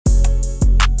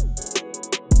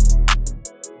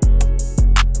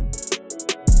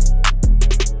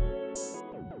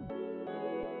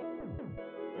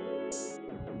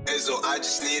Izzo, I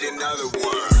just need another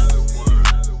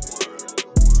one.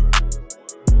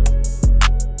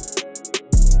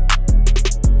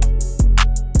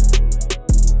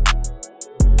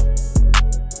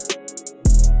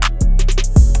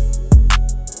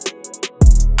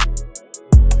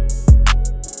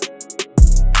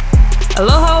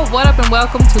 Aloha, what up, and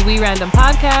welcome to We Random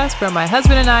Podcast, where my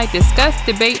husband and I discuss,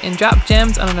 debate, and drop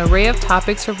gems on an array of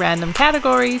topics for random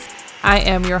categories. I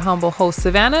am your humble host,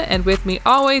 Savannah, and with me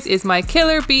always is my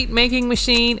killer beat-making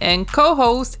machine and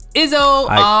co-host, Izzo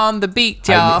on the beat,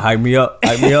 y'all. Hype me up.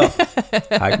 Hype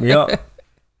me up.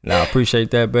 Nah, I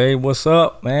appreciate that, babe. What's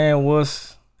up, man?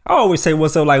 I always say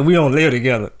what's up like we don't live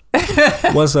together.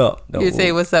 What's up? No, You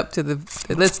say what's up to the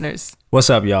listeners. What's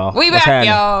up, y'all? We What's back, happening?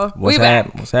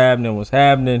 y'all. What's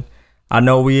happening? I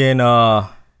know we in I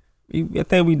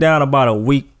think we down about a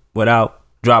week without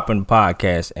dropping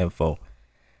podcast info.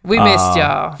 We missed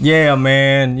y'all. Yeah,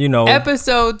 man. You know,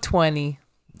 Episode 20.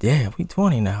 yeah, we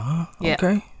 20 now, huh? Yeah.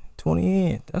 Okay,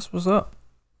 20 in. That's what's up.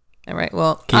 All right.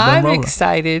 Well, Keep on I'm rolling.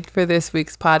 excited for this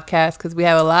week's podcast because we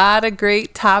have a lot of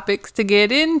great topics to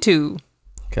get into.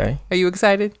 Okay. Are you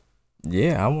excited?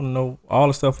 Yeah, I want to know all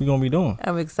the stuff we're gonna be doing.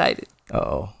 I'm excited.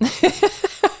 Uh-oh.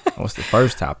 What's the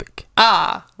first topic?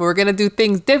 We're going to do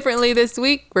things differently this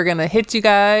week. We're going to hit you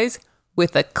guys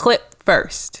with a clip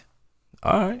first.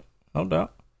 All right, no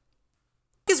doubt.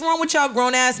 What is wrong with y'all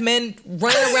grown ass men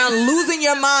running around losing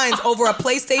your minds over a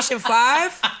PlayStation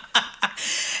 5?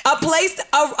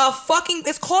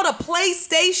 It's called a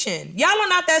PlayStation. Y'all are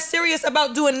not that serious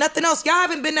about doing nothing else. Y'all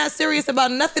haven't been that serious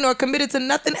about nothing or committed to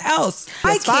nothing else.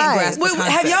 I can't grasp the Wait,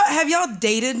 concept. have y'all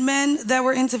dated men that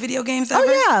were into video games ever?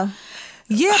 Oh yeah.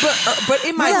 Yeah, but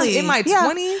in my Really? in my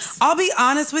Yeah. 20s, I'll be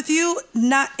honest with you.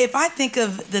 Not if I think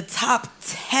of the top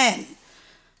 10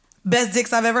 best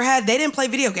dicks I've ever had, they didn't play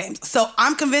video games. So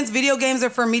I'm convinced video games are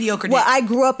for mediocre dicks. Well, I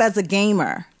grew up as a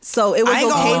gamer, so it was I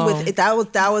ain't okay gonna- with it. That was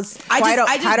quite just all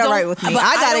right don't- with me. but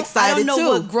I got don't- excited I don't know too.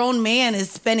 what grown man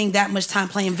is spending that much time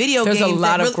playing video there's games. a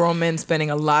lot that of grown men spending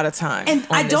a lot of time. And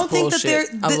on I this don't think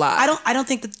bullshit. that they're a lot. I don't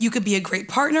think that you could be a great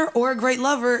partner or a great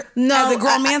lover No, as a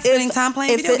grown man spending if- time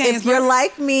playing if, video games. If you're bro.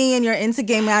 like me and you're into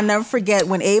gaming, I'll never forget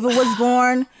when Ava was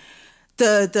born.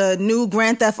 The new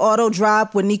Grand Theft Auto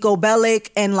drop with Nico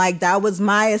Bellic, and like that was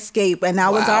my escape, and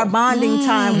that was our bonding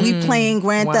time. We playing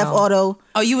Grand Theft Auto.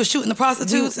 Oh, you was shooting the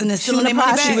prostitutes and then stealing their shooting the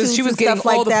money back? prostitutes. She was and getting stuff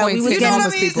like all the that. points We was hitting getting-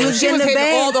 homeless people. we was She was getting the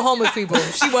hitting bag. all the homeless people.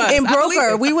 She was. In I believe Broker,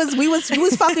 it. we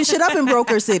was fucking shit up in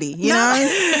Broker City, you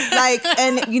know, like,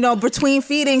 and you know, between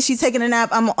feeding, she's taking a nap.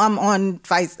 I'm on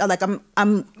Vice, like I'm.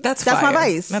 That's my fire.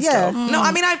 Vice. That's yeah, dope. No,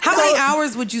 I mean, How many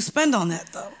hours would you spend on that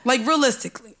though? Like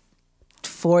realistically,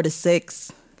 4 to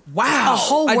 6. Wow, a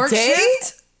whole work day?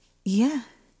 shift? Yeah,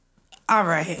 All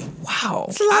right. Wow,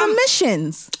 it's a lot of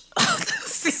missions.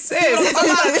 sis, it's a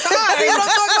lot of time. See what I'm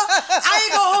talking about? I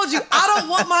ain't gonna hold you. I don't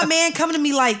want my man coming to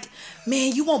me like,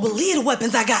 man, you won't believe the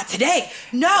weapons I got today.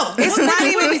 No, It's not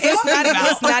even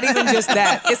just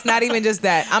that. It's not even just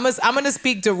that. I'm gonna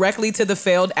speak directly to the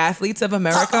failed athletes of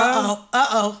America.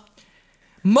 Uh-oh.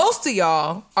 Most of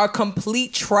y'all are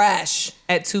complete trash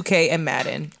at 2K and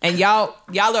Madden, and y'all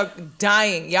are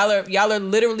dying. Y'all are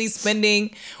literally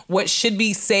spending what should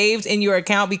be saved in your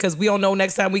account because we don't know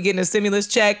next time we get a stimulus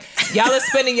check. Y'all are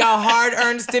spending y'all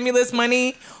hard-earned stimulus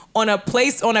money on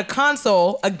a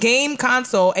console, a game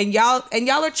console, and y'all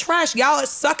are trash. Y'all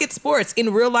suck at sports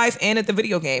in real life and at the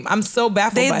video game. I'm so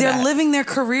baffled by They're that. living their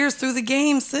careers through the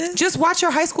game, sis. Just watch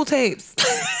your high school tapes.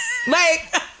 Like,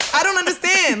 I don't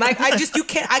understand. Like,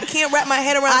 I can't wrap my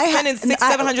head around spending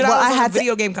 $600-$700 on a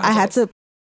video game console. I had to.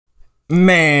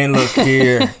 Man, look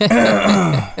here.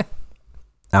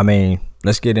 I mean,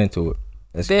 let's get into it.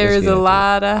 There let's is get a into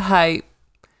lot of hype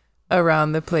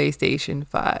around the PlayStation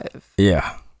 5. it.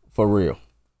 Yeah, for real.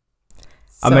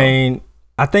 I So- mean,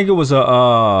 I think it was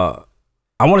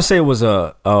I want to say it was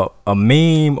a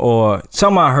meme or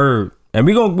something I heard, and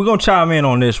we're gonna chime in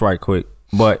on this right quick.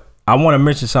 But I want to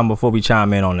mention something before we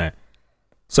chime in on that.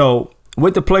 So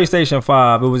with the PlayStation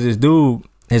 5, it was this dude.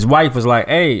 His wife was like,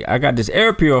 "Hey, I got this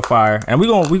air purifier," and we're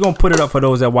gonna put it up for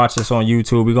those that watch this on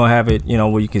YouTube. We're gonna have it,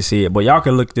 where you can see it. But y'all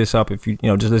can look this up if you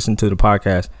just listen to the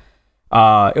podcast.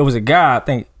 It was a guy, I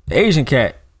think, Asian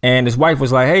cat, and his wife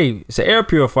was like, "Hey, it's an air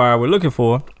purifier we're looking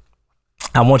for.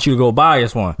 I want you to go buy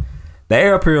us one." The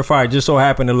air purifier just so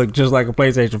happened to look just like a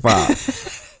PlayStation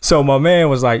 5. So my man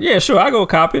was like, "Yeah, sure, I go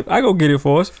cop it. I go get it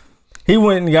for us." He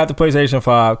went and got the PlayStation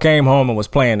 5, came home and was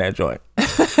playing that joint.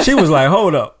 She was like,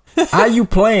 "Hold up. How you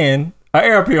playing an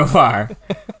air purifier?"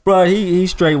 Bro, he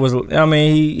straight was, I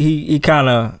mean, he kind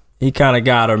of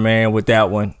got her, man, with that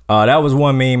one. That was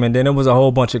one meme, and then there was a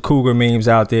whole bunch of cougar memes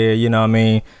out there, you know what I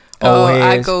mean? old I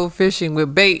heads. go fishing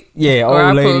with bait. Yeah, or old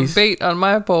I ladies. put bait on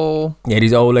my pole. Yeah,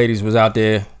 these old ladies was out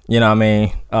there, you know what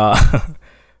I mean,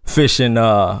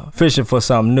 fishing for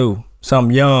something new,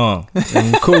 something young,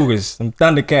 some cougars, some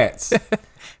thundercats.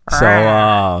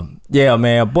 So yeah,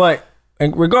 man. But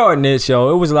regarding this,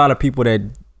 yo, it was a lot of people that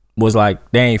was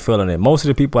like, they ain't feeling it. Most of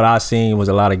the people that I seen was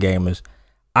a lot of gamers.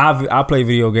 I play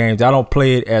video games. I don't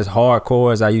play it as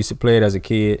hardcore as I used to play it as a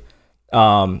kid.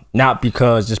 Not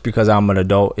because I'm an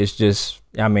adult. It's just,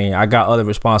 I mean, I got other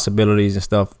responsibilities and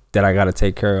stuff that I got to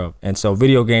take care of. And so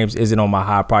video games isn't on my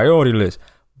high priority list.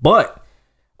 But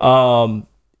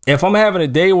if I'm having a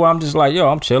day where I'm just like, yo,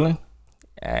 I'm chilling,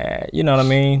 you know what I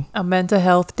mean? A mental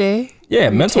health day. Yeah,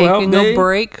 You're mental health day. Taking a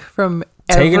break from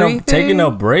everything. Taking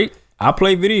a break. I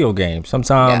play video games.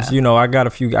 Sometimes, Yeah. you know, I got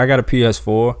a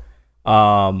PS4.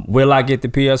 Will I get the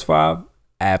PS5?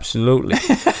 Absolutely.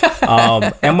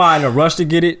 Am I in a rush to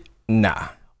get it? Nah.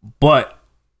 But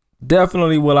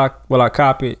definitely will I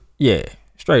cop it? Yeah,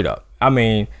 straight up. I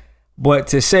mean, but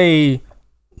to say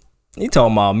you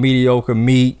talking about mediocre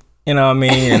meat, you know what I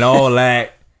mean, and all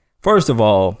that. First of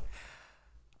all,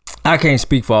 I can't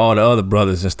speak for all the other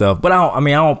brothers and stuff, but I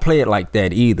don't play it like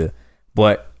that either.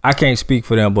 But I can't speak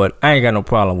for them, but I ain't got no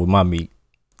problem with my meat.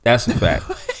 That's a fact.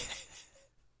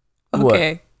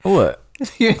 Okay. What?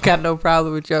 You ain't got no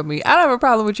problem with your meat. I don't have a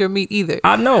problem with your meat either.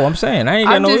 I know, I'm saying. I ain't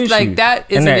got I'm no just issue. like, that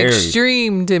is in an that area.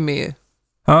 extreme to me.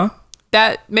 Huh?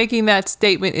 That making that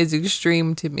statement is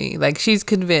extreme to me. Like, she's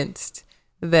convinced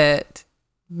that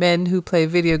men who play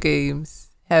video games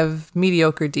have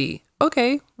mediocre D.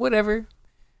 Okay, whatever.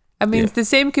 I mean, Yeah. the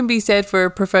same can be said for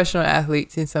professional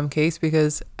athletes in some case,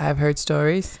 because I've heard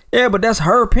stories. Yeah, but that's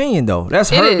her opinion though.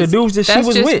 That's It her, the is. dudes that That's she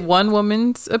was just with. one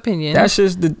woman's opinion. That's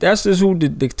just who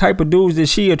the type of dudes that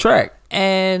she attract.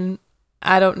 And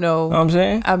I don't know. You know what I'm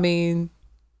saying? I mean,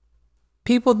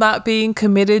 people not being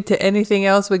committed to anything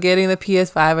else but getting the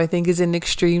PS5, I think, is an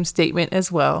extreme statement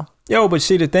as well. Yo, but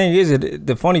see, the thing is,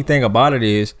 the funny thing about it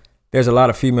is, there's a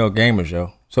lot of female gamers,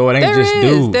 yo. So it ain't There just is,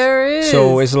 dudes. there is.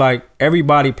 So it's like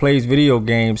everybody plays video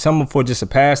games. Some for just a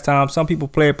pastime. Some people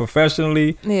play it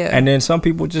professionally. Yeah. And then some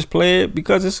people just play it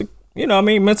because it's, you know what I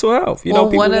mean, mental health. You Well, know,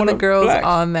 people one of the wanna girls relax.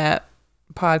 on that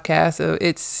podcast,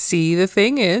 it's See the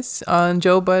Thing Is on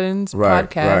Joe Budden's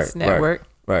podcast network.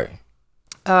 Right.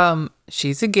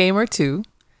 She's a gamer too.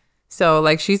 So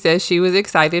like she says, she was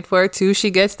excited for it too. She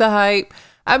gets the hype.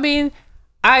 I mean,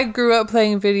 I grew up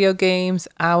playing video games.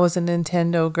 I was a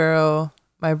Nintendo girl.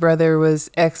 My brother was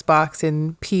Xbox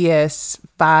and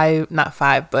PS5, not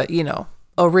 5, but you know,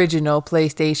 original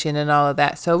PlayStation and all of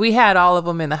that. So we had all of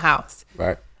them in the house.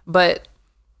 Right. But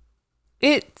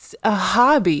it's a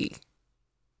hobby.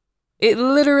 It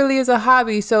literally is a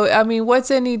hobby. So, I mean,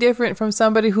 what's any different from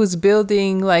somebody who's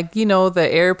building, like, you know,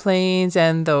 the airplanes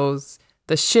and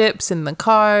the ships and the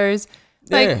cars?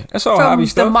 Like, Yeah, that's all from hobby the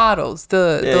stuff. models,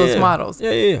 those models.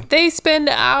 Yeah. They spend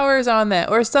hours on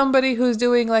that. Or somebody who's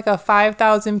doing like a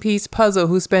 5,000 piece puzzle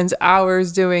who spends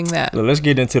hours doing that. Look, let's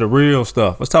get into the real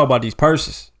stuff. Let's talk about these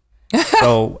purses.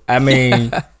 So, I mean,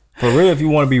 for real, if you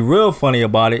want to be real funny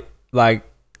about it, like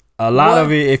a lot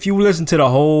of it, if you listen to the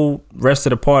whole rest of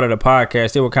the part of the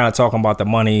podcast, they were kind of talking about the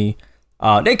money.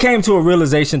 They came to a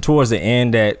realization towards the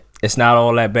end that it's not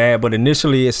all that bad, but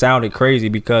initially it sounded crazy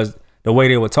because the way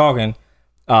they were talking,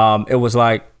 it was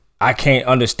like, I can't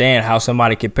understand how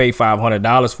somebody could pay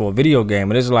 $500 for a video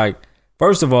game. And it's like,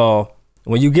 first of all,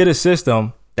 when you get a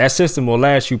system, that system will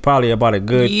last you probably about a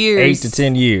good Years. 8 to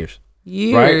 10 years.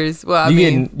 Years. Right? Well, I You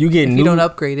mean, getting- you getting if you new- don't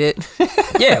upgrade it.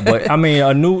 Yeah, but I mean,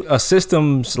 a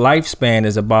system's lifespan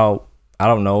is about, I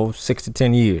don't know, 6 to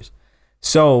 10 years.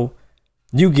 So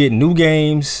you get new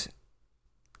games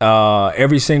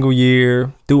every single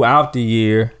year throughout the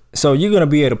year. So you're gonna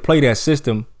be able to play that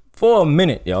system for a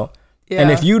minute, yo. And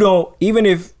Yeah. if you don't, even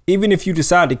if you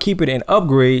decide to keep it and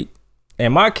upgrade,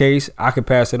 in my case, I could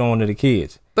pass it on to the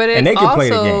kids. But and it they can play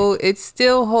the game. also, it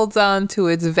still holds on to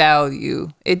its value.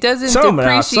 It doesn't Somewhat.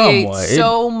 depreciate It-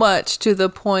 so much to the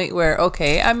point where,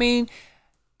 okay, I mean,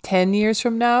 10 years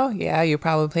from now, yeah, you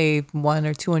probably pay $100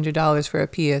 or $200 for a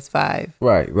PS5.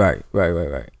 Right.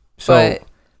 So,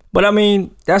 but I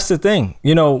mean, that's the thing.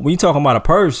 You know, when you talking about a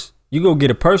purse, you go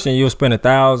get a purse and you'll spend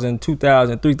 $1,000,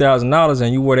 $2,000, $3,000,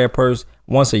 and you wear that purse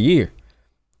once a year.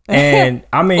 And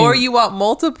I mean, Or you want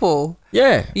multiple.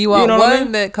 yeah, You want know one what I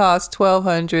mean? that costs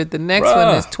 $1,200, the next Bruh.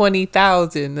 one is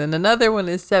 $20,000, and another one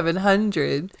is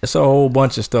 $700. It's a whole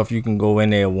bunch of stuff you can go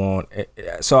in there and want.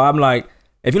 So I'm like,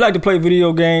 if you like to play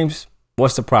video games,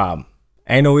 what's the problem?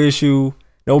 Ain't no issue,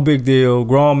 no big deal.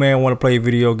 Grown man want to play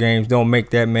video games. Don't make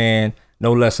that man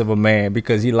no less of a man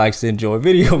because he likes to enjoy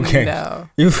video games. No.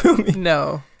 You feel me?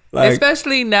 No. Like,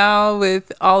 especially now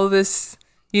with all of this,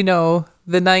 the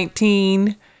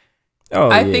 19.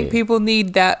 I think people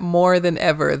need that more than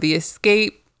ever. The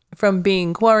escape from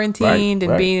being quarantined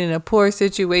and being in a poor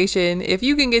situation. If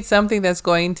you can get something that's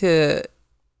going to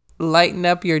lighten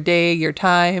up your day, your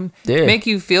time, make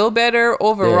you feel better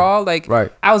overall.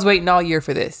 I was waiting all year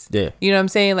for this. Yeah. You know what I'm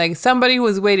saying? Like somebody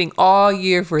was waiting all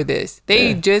year for this.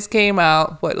 They just came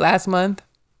out, last month?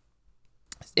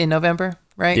 In November,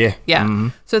 right? Yeah. Yeah. Mm-hmm.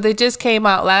 So they just came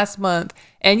out last month.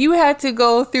 And you had to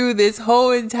go through this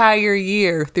whole entire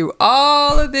year, through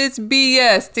all of this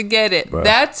BS to get it. Right.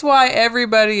 That's why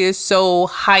everybody is so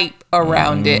hype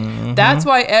around it. That's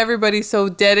why everybody's so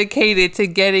dedicated to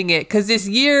getting it. Because this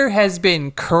year has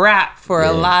been crap for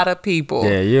a lot of people.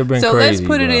 Yeah, you've been crazy. So let's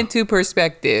put it into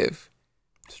perspective.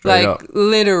 Straight up.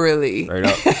 Literally. Straight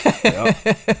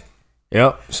up.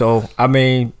 Yep. So, I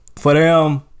mean, for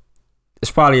them,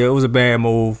 it was a bad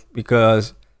move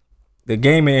because the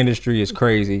gaming industry is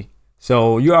crazy.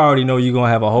 So you already know you're going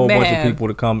to have a whole bunch of people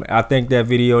to come. I think that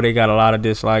video, they got a lot of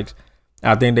dislikes.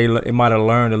 I think it might have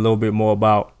learned a little bit more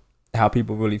about how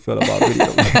people really feel about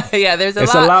video games. Yeah, there's a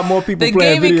lot more people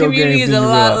playing video games. The gaming community is a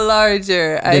lot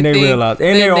larger, I think. They realize.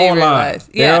 And they're online.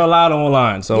 They're a lot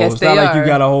online. So it's not like you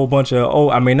got a whole bunch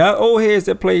of, not old heads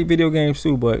that play video games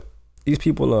too, but these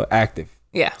people are active.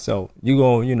 Yeah. So you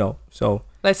go, so.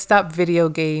 Let's stop video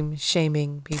game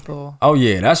shaming people. Oh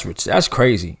yeah, that's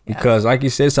crazy. Yeah. Because like you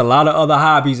said, it's a lot of other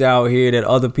hobbies out here that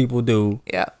other people do.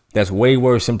 Yeah. That's way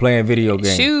worse than playing video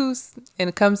games. Shoes. And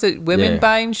it comes to women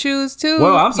buying shoes too.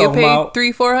 Well, I'm talking about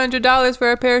 $300-$400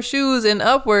 for a pair of shoes and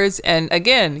upwards. And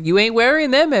again, you ain't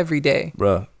wearing them every day.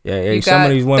 Bruh. Yeah, you some got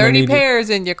of these women 30 pairs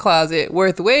in your closet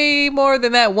worth way more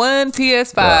than that one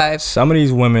PS5. Bruh. Some of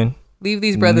these women leave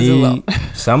these brothers alone.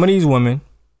 Some of these women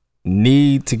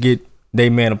need to get they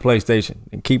man a PlayStation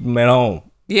and keep him at home.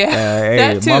 Yeah,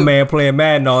 that too. My man playing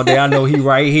Madden all day. I know he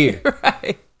right here.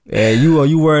 Right. Yeah,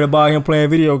 you worried about him playing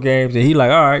video games, and he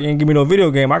like, all right, you ain't give me no video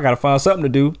game. I gotta find something to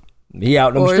do. He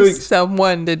out in them streets. Or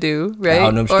someone to do, right? Out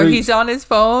in them streets. Or he's on his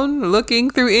phone looking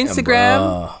through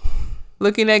Instagram,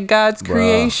 looking at God's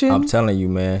creation. I'm telling you,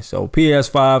 man. So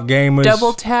PS5 gamers,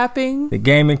 double tapping. The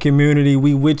gaming community,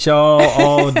 we with y'all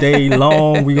all day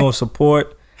long. We gonna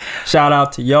support. Shout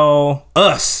out to y'all,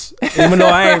 us. Even though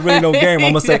I ain't really no game,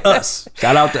 I'm gonna say us.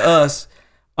 Shout out to us.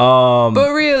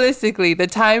 But realistically, the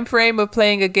time frame of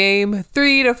playing a game,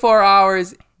 3 to 4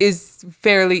 hours, is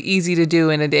fairly easy to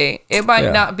do in a day. It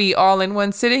might not be all in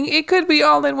one sitting. It could be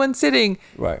all in one sitting.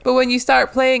 Right. But when you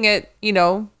start playing at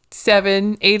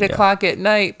 7, 8 o'clock at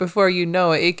night, before you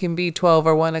know it, it can be 12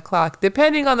 or 1 o'clock,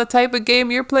 depending on the type of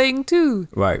game you're playing too.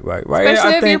 Right.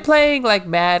 Especially if you're playing like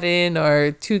Madden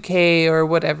or 2K or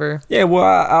whatever. Yeah, well,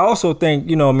 I also think,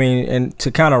 and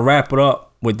to kind of wrap it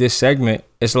up with this segment,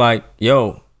 it's like,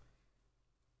 yo,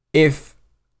 if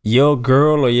your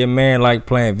girl or your man like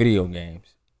playing video games,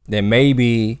 then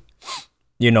maybe,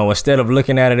 instead of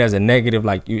looking at it as a negative,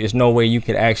 like it's no way you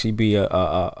could actually be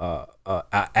a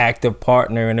active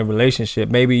partner in a relationship,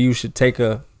 maybe you should take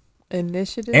a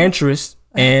interest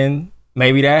in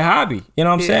maybe that hobby. You know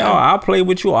what I'm saying? Oh, I'll play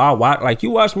with you. I'll watch, like you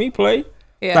watch me play.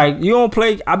 Yeah. Like you don't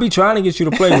play. I be trying to get you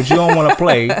to play, but you don't want to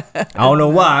play. I don't know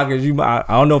why, because I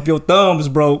don't know if your thumb's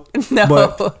broke. No.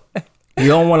 But you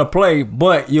don't want to play,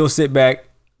 but you'll sit back.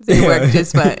 They work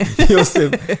just fine.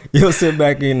 You'll sit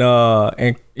back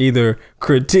and either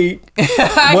critique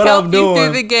what I'm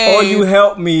doing, or you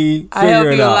help me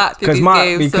figure it out. A lot through these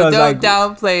games, so don't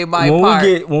downplay my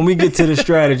part. When we get to the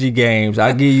strategy games,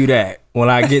 I give you that. When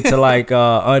I get to like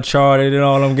Uncharted and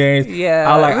all them games, which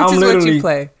is what you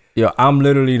play. I'm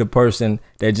literally the person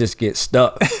that just gets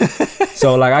stuck.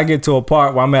 So like I get to a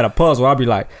part where I'm at a puzzle, I'll be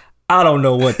like, I don't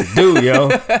know what to do, yo.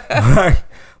 Like,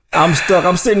 I'm stuck.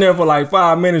 I'm sitting there for like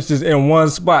 5 minutes just in one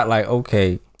spot. Like,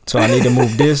 okay, so I need to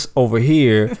move this over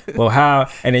here. Well, how?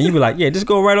 And then you be like, yeah, just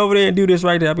go right over there and do this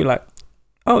right there. I'll be like,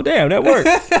 oh, damn, that worked.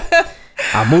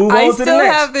 I move on to the next. I still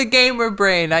have the gamer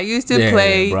brain. I used to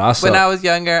play when I was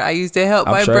younger. I used to help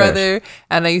my brother,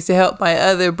 and I used to help my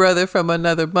other brother from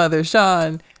another mother,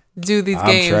 Sean, do these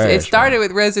games. It started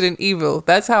with Resident Evil.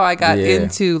 That's how I got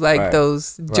into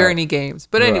those journey games.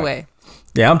 But anyway.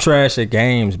 Yeah, I'm trash at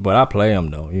games, but I play them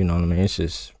though. You know what I mean? It's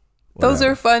just whatever. Those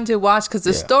are fun to watch because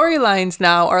the storylines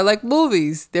now are like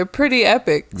movies. They're pretty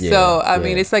epic. Yeah, so I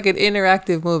mean, it's like an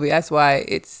interactive movie. That's why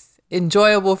it's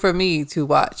enjoyable for me to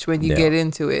watch when you get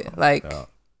into it. Like,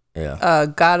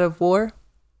 God of War.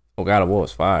 Oh, God of War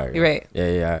is fire. You're right.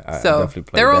 Yeah. I so definitely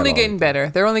played they're only getting better.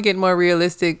 They're only getting more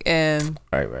realistic and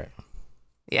right.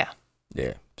 Yeah.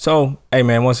 So hey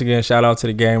man, once again, shout out to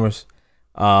the gamers.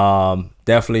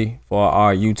 Definitely for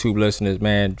our YouTube listeners,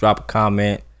 man, drop a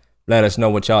comment, let us know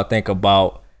what y'all think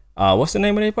about what's the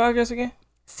name of their podcast again?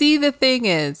 See, the thing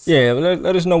is. Yeah,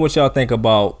 let us know what y'all think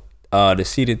about the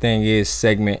See the Thing Is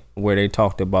segment where they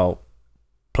talked about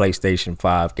PlayStation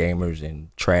 5 gamers and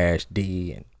trash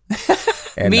D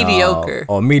and mediocre.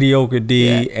 Or mediocre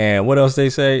D, and what else they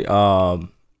say?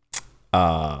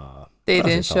 They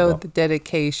didn't show the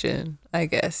dedication, I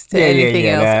guess, to anything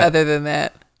else other than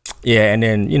that. Yeah, and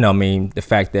then, the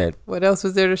fact that... What else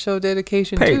was there to show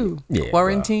dedication to? Yeah,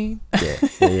 quarantine?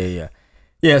 Yeah.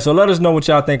 Yeah, so let us know what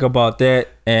y'all think about that.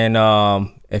 And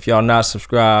if y'all not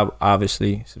subscribed,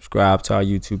 obviously, subscribe to our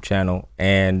YouTube channel.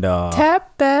 And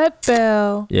tap that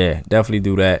bell. Yeah, definitely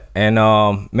do that. And,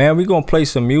 man, we're going to play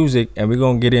some music, and we're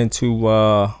going to get into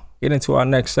our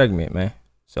next segment, man.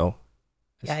 So...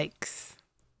 Yikes.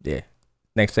 Yeah.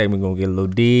 Next segment, we're going to get a little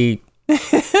deep. All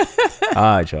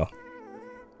right, y'all.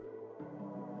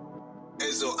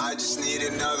 So I just need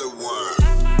another one.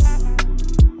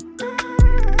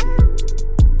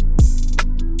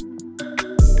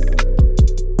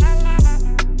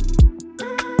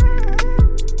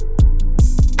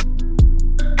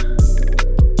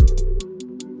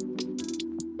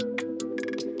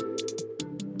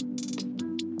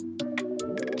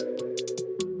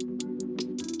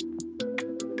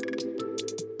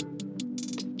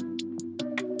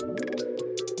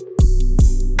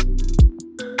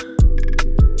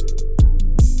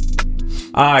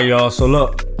 All right, y'all. So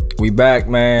look, we back,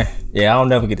 man. Yeah, I don't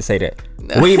never get to say that.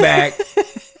 No. We back.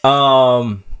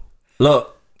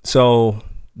 Look. So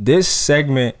this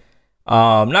segment,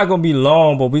 not gonna be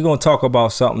long, but we're gonna talk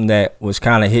about something that was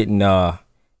kind of hitting on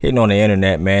the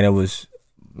internet, man. It was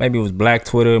Black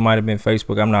Twitter, it might have been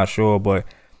Facebook. I'm not sure, but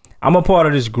I'm a part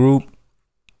of this group.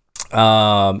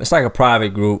 It's like a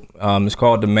private group. It's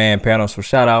called the Man Panel. So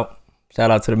shout out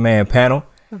to the Man Panel.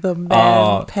 The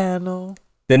Man Panel.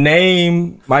 The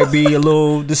name might be a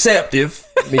little deceptive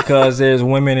because there's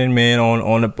women and men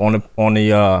in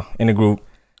the group.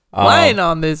 Wine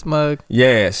on this mug.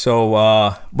 Yeah. So,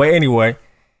 but anyway,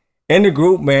 in the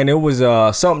group, man, it was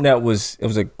something it was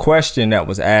a question that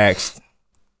was asked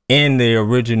in the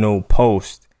original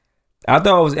post. I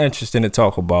thought it was interesting to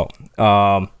talk about.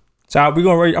 So I'm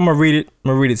gonna read it. I'm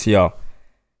gonna read it to y'all.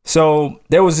 So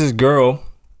there was this girl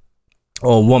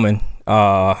or woman,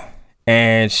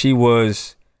 and she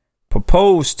was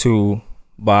proposed to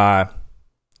by,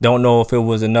 don't know if it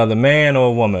was another man or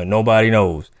a woman, nobody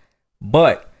knows,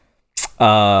 but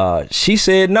she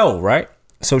said no, right?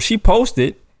 So she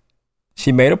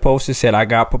made a post that said, I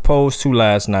got proposed to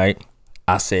last night,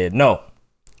 I said no.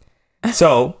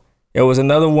 So it was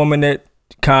another woman that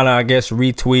kind of, I guess,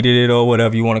 retweeted it or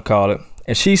whatever you want to call it,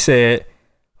 and she said,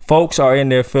 folks are in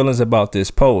their feelings about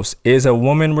this post. Is a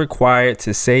woman required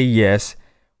to say yes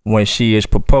when she is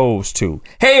proposed to?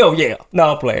 Hell yeah.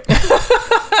 No, I'm playing.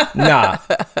 Nah.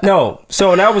 No.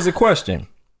 So that was the question.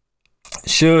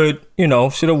 Should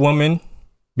a woman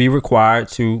be required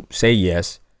to say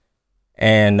yes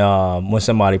and when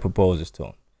somebody proposes to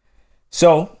them?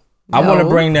 So I want to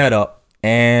bring that up.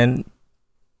 And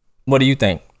what do you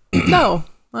think? No,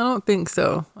 I don't think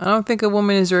so. I don't think a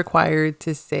woman is required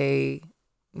to say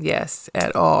yes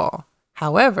at all.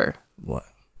 However, what?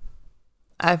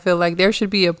 I feel like there should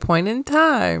be a point in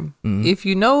time. If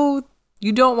you know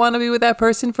you don't want to be with that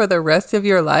person for the rest of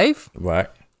your life, right,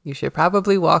 you should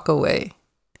probably walk away.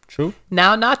 True.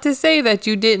 Now, not to say that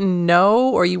you didn't know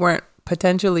or you weren't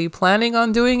potentially planning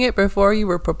on doing it before you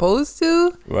were proposed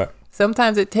to. Right.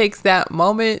 Sometimes it takes that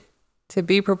moment to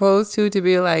be proposed to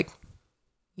be like,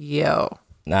 yo.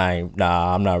 Nah,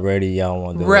 I'm not ready. I don't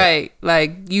want to do right. It.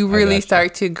 Like you really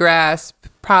start to grasp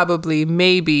probably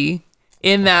maybe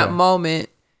in that moment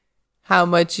how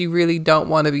much you really don't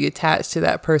want to be attached to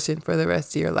that person for the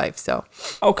rest of your life. So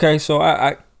okay, so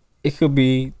I it could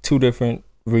be two different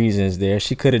reasons there.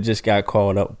 She could have just got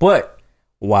called up, but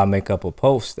why make up a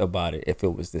post about it if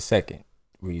it was the second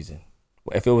reason?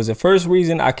 If it was the first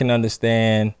reason, I can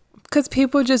understand. Because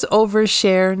people just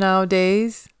overshare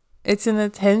nowadays. It's an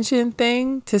attention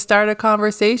thing to start a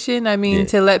conversation. I mean,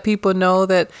 to let people know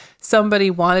that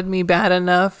somebody wanted me bad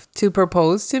enough to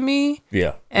propose to me.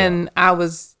 Yeah. And I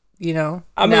was,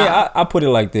 I mean, I put it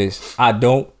like this. I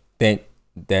don't think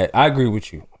that, I agree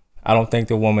with you. I don't think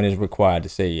the woman is required to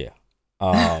say yeah.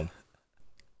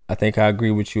 I think I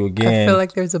agree with you again. I feel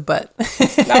like there's a but.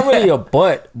 Not really a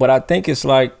but I think it's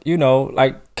like,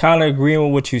 like kind of agreeing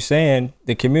with what you're saying.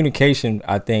 The communication,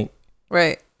 I think,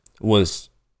 was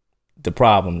the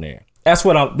problem there. That's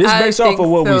what this based off of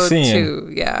what we're seeing.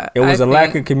 Too. Yeah, it was a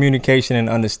lack of communication and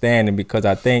understanding, because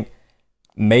I think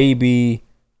maybe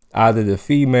either the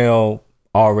female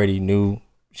already knew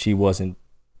she wasn't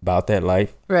about that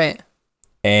life, right?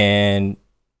 and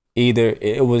either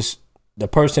it was the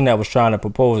person that was trying to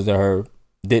propose to her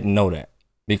didn't know that,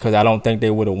 because I don't think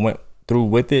they would have went through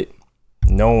with it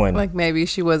knowing, like maybe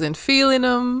she wasn't feeling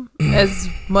him as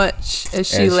much as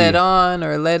she led on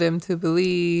or led him to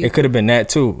believe. It could have been that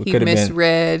too. It could have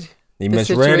misread. He the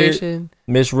situation.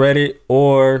 misread it,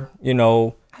 or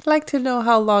I'd like to know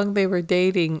how long they were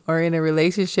dating or in a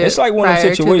relationship. It's like one of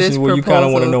those situations where you kind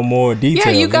of want to know more details.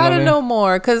 Yeah, you gotta know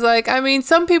more, because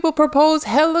some people propose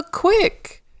hella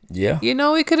quick. Yeah,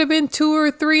 it could have been 2 or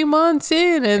 3 months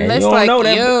in, and that's you don't like, know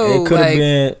that, yo, it could have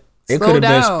been. It could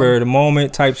have been spur of the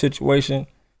moment type situation.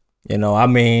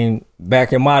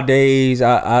 Back in my days,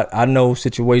 I know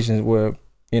situations where,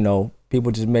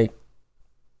 people just make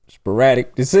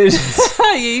sporadic decisions.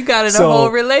 Yeah, you got in a whole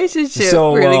relationship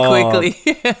really quickly.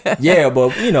 Yeah,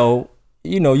 but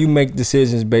you make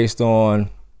decisions based on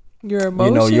your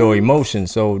emotions. Your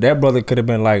emotions. So that brother could have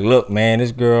been like, look, man,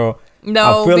 this girl.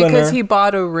 No, because he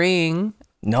bought a ring.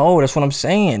 No, that's what I'm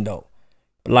saying though.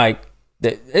 Like,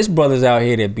 there's brothers out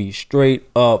here that be straight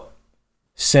up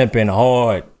simping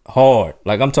hard.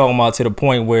 Like, I'm talking about to the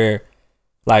point where,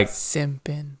 like,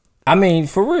 simping. I mean,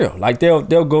 for real. Like, they'll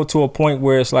go to a point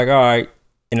where it's like, all right,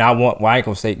 and I ain't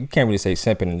gonna say, you can't really say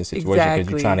simping in this situation because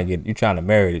you're trying to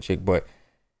marry the chick, but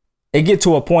it get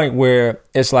to a point where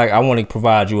it's like, I want to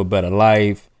provide you a better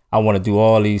life. I want to do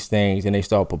all these things, and they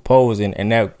start proposing,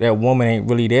 and that woman ain't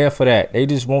really there for that. They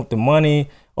just want the money,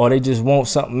 or they just want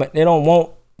something. They don't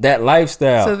want that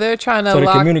lifestyle. So they're trying to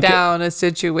lock down a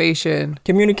situation.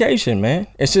 Communication, man.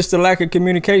 It's just a lack of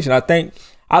communication. I think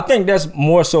that's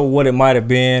more so what it might have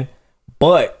been,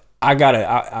 but I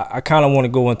kind of want to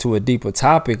go into a deeper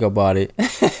topic about it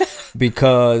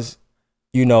because,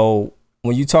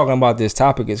 when you're talking about this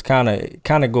topic, it's kind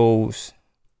of goes,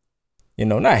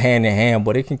 not hand in hand,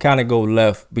 but it can kind of go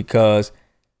left, because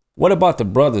what about the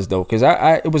brothers though? Because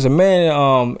it was a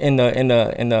man in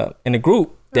the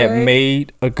group that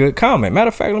made a good comment. Matter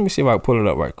of fact, let me see if I can pull it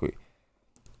up right quick.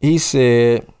 He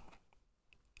said,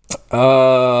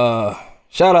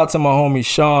 shout out to my homie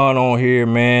Sean on here,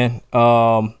 man.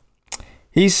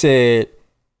 He said,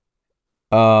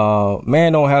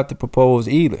 man don't have to propose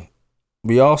either.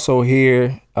 We also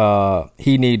hear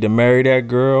he need to marry that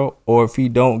girl, or if he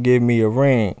don't give me a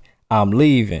ring, I'm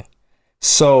leaving.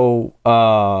 So,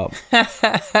 and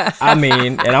I'm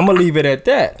gonna leave it at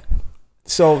that.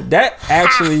 So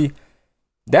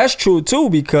that's true too,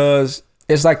 because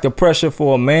it's like the pressure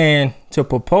for a man to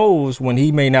propose when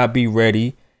he may not be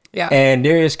ready. Yeah. And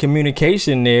there is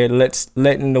communication there,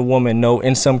 letting the woman know,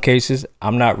 in some cases,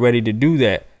 I'm not ready to do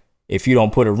that. If you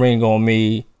don't put a ring on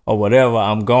me or whatever,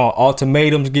 I'm gone.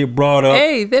 Ultimatums get brought up.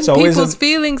 Hey, then people's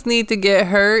feelings need to get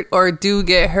hurt, or do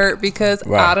get hurt, because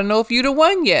I don't know if you the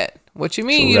one yet. What you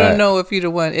mean? You don't know if you the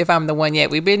one? If I'm the one yet?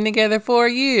 We've been together 4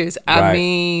 years. I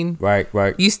mean, right.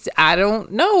 I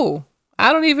don't know.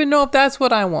 I don't even know if that's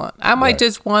what I want. I might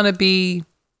just want to be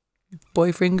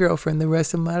boyfriend, girlfriend the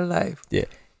rest of my life. Yeah.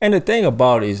 And the thing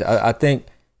about it is, I think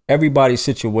everybody's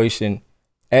situation,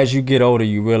 as you get older,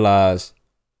 you realize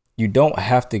you don't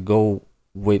have to go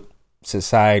with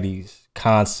society's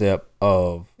concept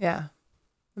of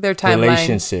their timeline,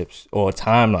 relationships or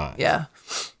timeline. Yeah.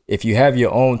 If you have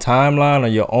your own timeline or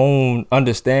your own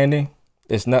understanding,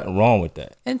 there's nothing wrong with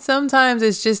that. And sometimes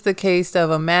it's just the case of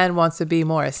a man wants to be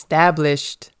more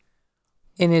established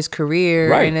in his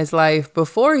career, in his life,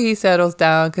 before he settles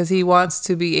down, because he wants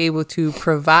to be able to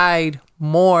provide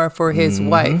more for his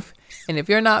wife. And if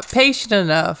you're not patient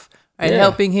enough and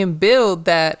helping him build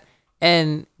that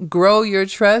and grow your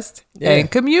trust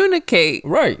and communicate.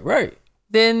 Right.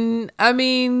 Then,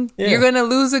 you're going to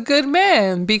lose a good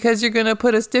man, because you're going to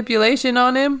put a stipulation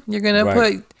on him. You're going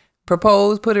to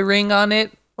put a ring on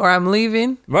it, or I'm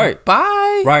leaving. Right.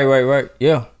 Bye. Right.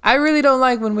 Yeah. I really don't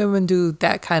like when women do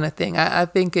that kind of thing. I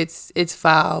think it's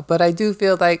foul, but I do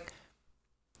feel like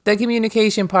the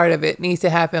communication part of it needs to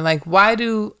happen. Like, why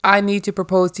do I need to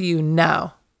propose to you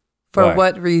now? For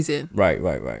what reason? Right.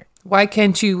 Why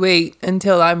can't you wait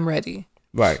until I'm ready?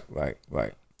 Right.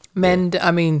 Men,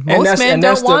 most men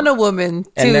don't want a woman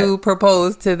to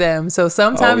propose to them. So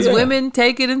sometimes women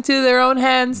take it into their own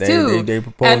hands too. They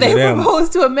propose and they to them. propose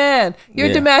to a man. You're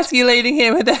demasculating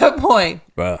him at that point.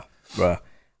 Bruh.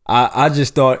 I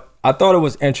thought it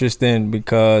was interesting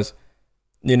because,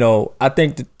 I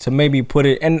think to maybe put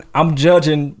it, and I'm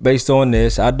judging based on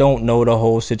this. I don't know the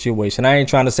whole situation. I ain't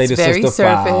trying to say the sister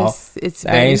foul.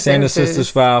 I ain't saying the sister's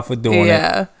foul for doing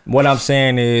it. What I'm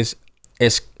saying is,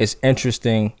 it's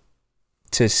interesting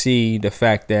to see the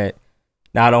fact that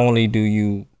not only do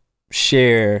you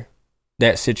share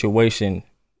that situation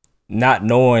not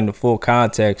knowing the full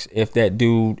context, if that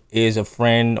dude is a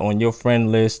friend on your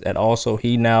friend list, that also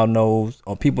he now knows,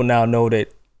 or people now know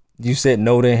that you said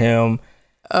no to him.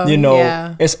 You know,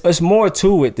 yeah. it's more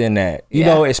to it than that. You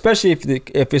know, especially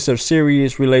if it's a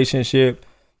serious relationship.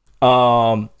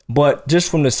 But just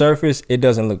from the surface, it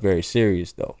doesn't look very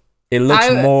serious though. It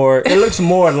looks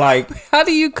more like. How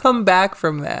do you come back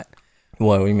from that?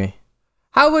 What do you mean?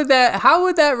 How would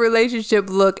that relationship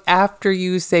look after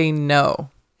you say no?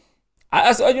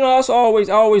 I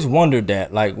always wondered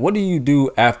that. Like, what do you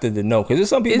do after the no? Because there's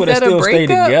some people that still stay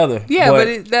together. Yeah,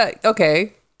 but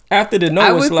okay. After the no,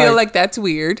 I would it's feel like that's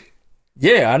weird.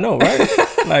 Yeah, I know, right?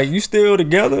 Like, you still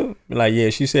together? Like, yeah,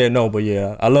 she said no, but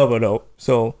yeah, I love her though.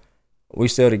 So we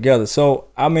still together. So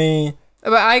I mean,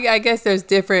 but I guess there's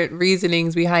different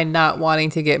reasonings behind not wanting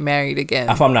to get married again.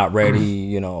 if I'm not ready,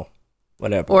 you know,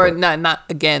 whatever. Or But not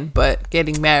again, but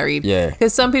getting married. Yeah.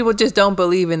 Because some people just don't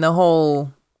believe in the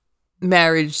whole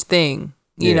marriage thing,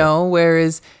 you know?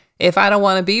 Whereas if I don't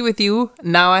want to be with you,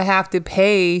 now I have to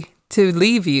pay to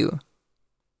leave you.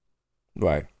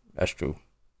 right, that's true.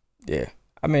 Yeah,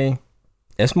 I mean,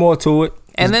 there's more to it.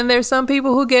 And then there's some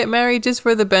people who get married just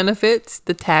for the benefits,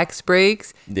 the tax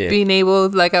breaks, being able,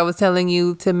 like I was telling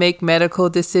you, to make medical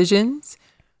decisions.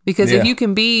 Because if you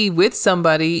can be with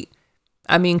somebody,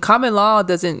 I mean, common law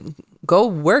doesn't go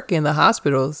work in the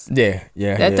hospitals. That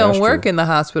don't work in the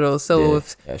hospitals. So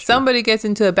if somebody gets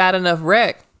into a bad enough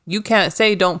wreck, you can't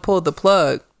say don't pull the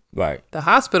plug. Right. The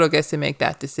hospital gets to make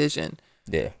that decision.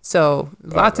 Yeah. So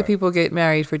lots of people get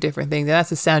married for different things. And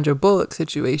that's a Sandra Bullock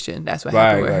situation. That's what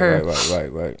happened with her.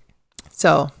 Right.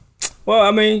 So. Well,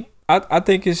 I mean, I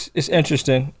think it's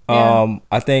interesting. Yeah.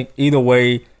 I think either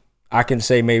way, I can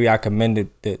say maybe I commended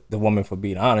the woman for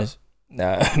being honest.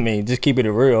 I mean, just keeping it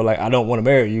real. Like, I don't want to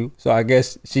marry you, so I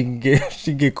guess she can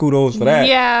get kudos for that.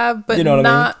 Yeah, but you know what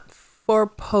not I mean? for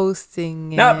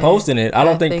posting it. Not posting it. I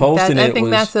don't think posting it was. I think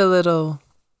that's a little.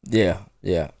 Yeah.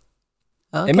 Okay.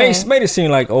 It made it seem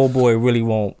like old boy really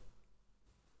won't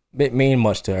mean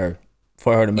much to her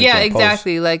for her to make that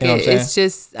exactly. post. Like, you know it's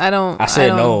just I said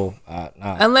no.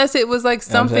 Unless it was like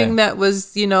something that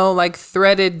was, you know, like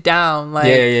threaded down. Like,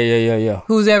 yeah.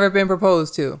 Who's ever been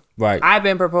proposed to? Right. I've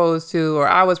been proposed to, or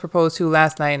I was proposed to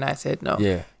last night, and I said no.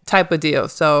 Yeah. Type of deal.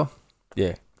 So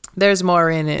yeah, there's more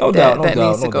in it no that doubt,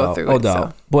 needs to go through. No doubt.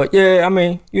 So. But yeah, I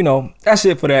mean, you know, that's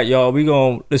it for that, y'all. We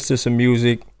gonna listen to some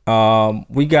music.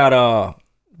 We got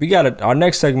our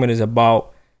next segment is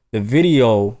about the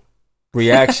video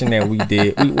reaction that we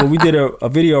did. We did a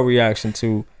video reaction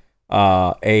to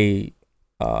a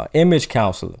image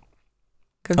counselor.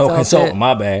 Consultant,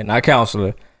 my bad, not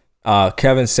counselor.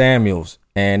 Kevin Samuels,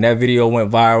 and that video went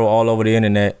viral all over the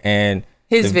internet. And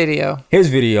his video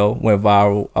went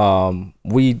viral.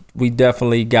 We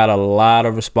definitely got a lot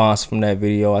of response from that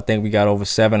video. I think we got over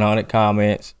 700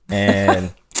 comments,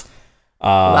 and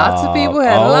lots of people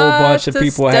had a whole bunch of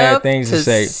people had things to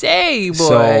say.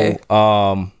 Boy.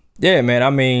 So yeah, man. I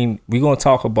mean, we're gonna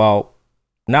talk about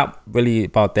not really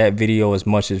about that video as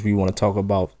much as we want to talk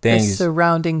about things the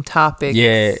surrounding topics.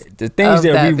 Yeah, the things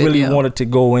that we really video. wanted to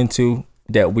go into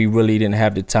that we really didn't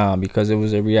have the time because it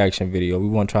was a reaction video. We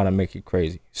weren't trying to make it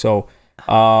crazy. So,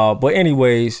 but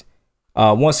anyways,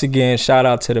 once again, shout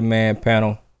out to the Man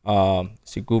Panel.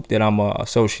 It's a group that I'm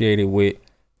associated with,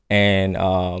 and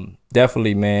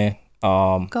definitely, man,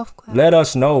 let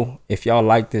us know if y'all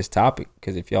like this topic,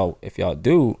 because if y'all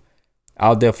do,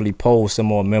 I'll definitely poll some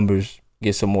more members,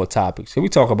 get some more topics. So we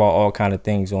talk about all kind of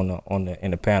things in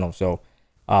the panel. So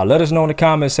let us know in the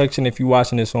comment section if you're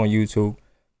watching this on YouTube.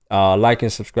 Like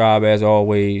and subscribe as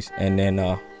always, and then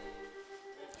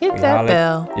hit that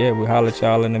bell. Yeah, we'll holler at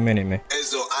y'all in a minute, man.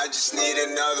 So I just need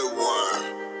another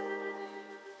one.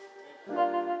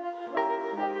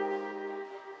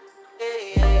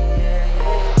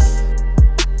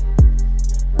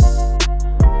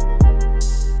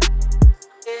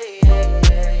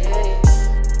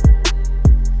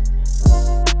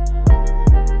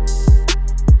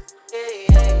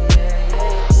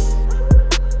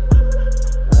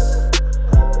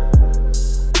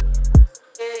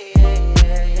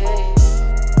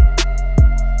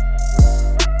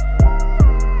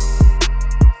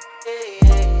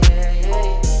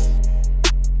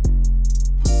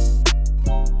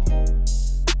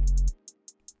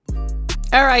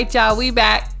 All right, y'all, we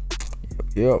back.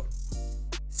 Yep.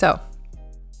 So,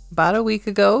 about a week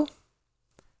ago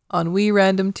on We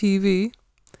Random TV.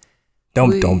 Dum.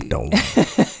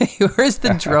 Where's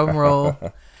the drum roll?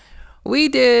 We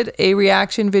did a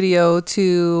reaction video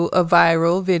to a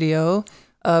viral video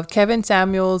of Kevin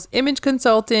Samuels, image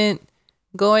consultant,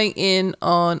 going in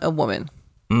on a woman.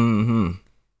 Mm-hmm.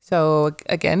 So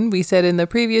again, we said in the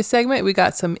previous segment, we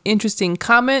got some interesting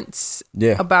comments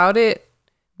about it.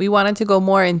 We wanted to go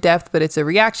more in depth, but it's a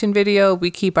reaction video.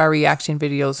 We keep our reaction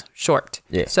videos short.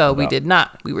 Yeah, so we did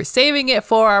not. We were saving it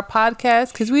for our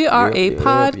podcast because we are a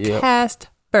podcast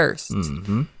first.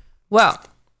 Mm-hmm. Well,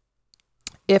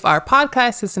 if our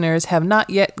podcast listeners have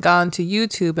not yet gone to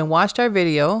YouTube and watched our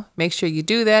video, make sure you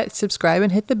do that. Subscribe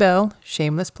and hit the bell.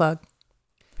 Shameless plug.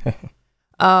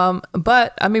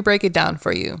 But let me break it down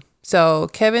for you. So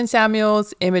Kevin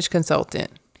Samuels, image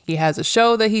consultant. He has a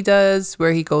show that he does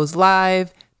where he goes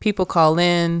live. People call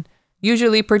in,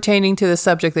 usually pertaining to the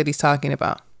subject that he's talking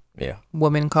about. Yeah.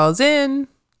 Woman calls in,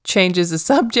 changes the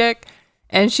subject,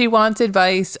 and she wants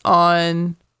advice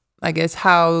on, I guess,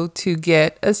 how to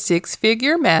get a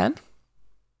 6-figure man.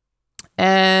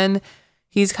 And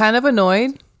he's kind of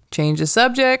annoyed. Change the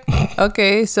subject.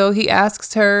 Okay, so he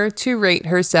asks her to rate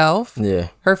herself. Yeah.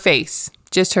 Her face.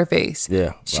 Just her face.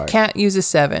 Yeah. She can't use a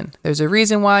 7. There's a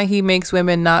reason why he makes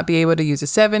women not be able to use a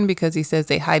 7 because he says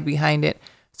they hide behind it.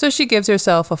 So she gives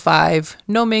herself a 5.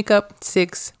 No makeup.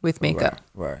 6 with makeup.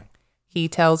 Right. He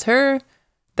tells her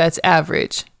that's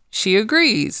average. She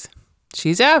agrees.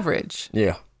 She's average.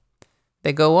 Yeah.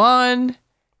 They go on.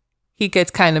 He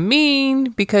gets kind of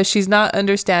mean because she's not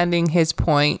understanding his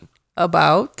point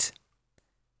about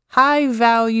high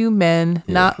value men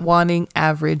not wanting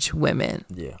average women.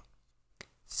 Yeah.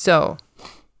 So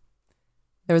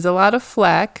there was a lot of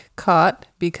flack caught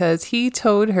because he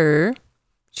told her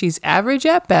she's average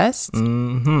at best.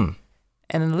 Mm-hmm.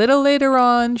 And a little later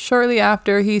on, shortly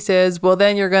after, he says, well,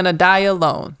 then you're going to die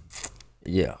alone.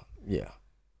 Yeah. Yeah.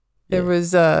 There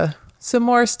was some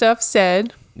more stuff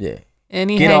said. Yeah. And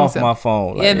he Get hangs off my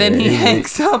phone. Like, then he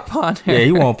hangs up on her. Yeah,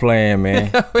 he wasn't playing,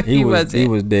 man. He wasn't. He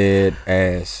was dead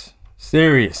ass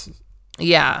serious.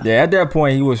 Yeah. Yeah, at that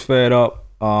point he was fed up.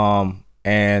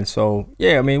 And so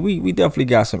yeah, I mean we definitely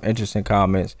got some interesting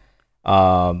comments.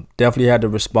 Definitely had to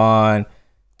respond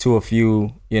to a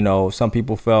few, some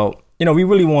people felt, we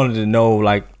really wanted to know,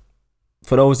 like,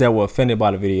 for those that were offended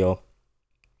by the video,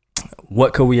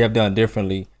 what could we have done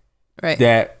differently? Right.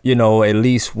 That, at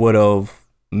least would have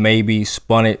maybe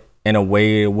spun it in a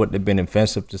way it wouldn't have been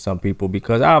offensive to some people,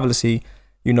 because obviously,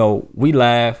 we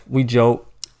laugh, we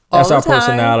joke. That's our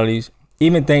personalities.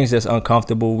 Even things that's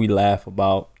uncomfortable, we laugh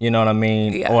about, you know what I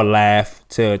mean? Yeah. Or laugh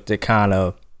to kind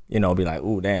of, be like,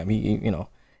 ooh, damn, he.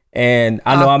 And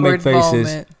I know I make faces.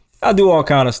 Moment. I do all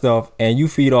kind of stuff, and you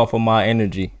feed off of my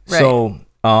energy. Right. So,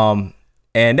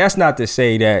 and that's not to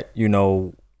say that,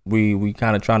 we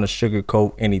kind of trying to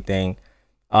sugarcoat anything.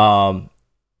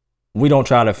 We don't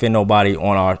try to offend nobody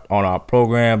on our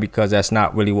program, because that's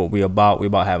not really what we're about. We're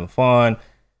about having fun,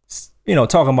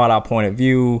 talking about our point of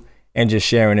view and just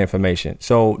sharing information.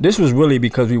 So this was really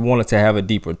because we wanted to have a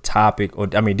deeper topic,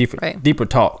 deeper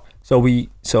talk.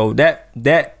 So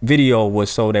that video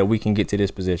was so that we can get to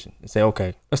this position and say,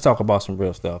 okay, let's talk about some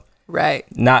real stuff. Right.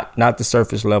 Not the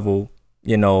surface level,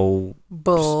 bull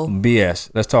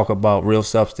BS. Let's talk about real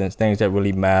substance, things that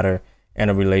really matter in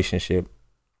a relationship.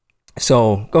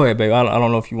 So go ahead, babe. I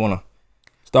don't know if you want to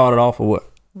start it off or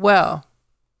what. Well,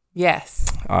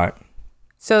 yes. All right.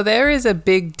 So there is a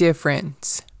big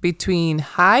difference between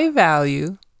high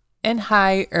value and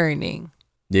high earning.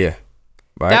 Yeah.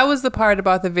 Right. That was the part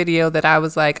about the video that I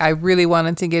was like, I really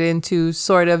wanted to get into,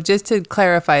 sort of just to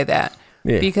clarify that.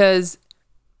 Yeah. Because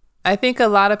I think a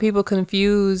lot of people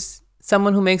confuse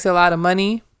someone who makes a lot of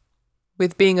money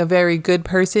with being a very good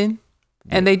person.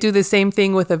 Yeah. And they do the same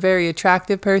thing with a very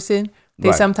attractive person.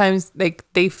 They sometimes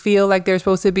they feel like they're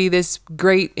supposed to be this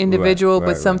great individual,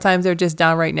 but sometimes they're just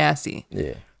downright nasty.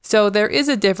 Yeah. So there is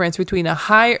a difference between a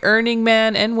high earning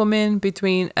man and woman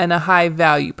and a high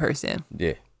value person.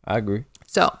 Yeah, I agree.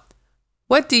 So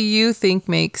what do you think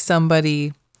makes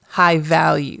somebody high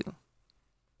value?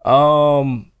 For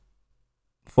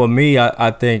me,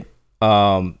 I think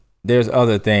there's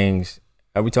other things.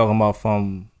 Are we talking about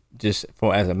from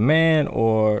as a man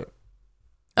or?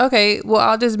 Okay, well,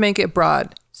 I'll just make it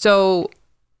broad. So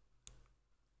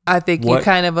I think you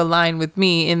kind of align with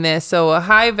me in this. So a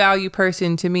high value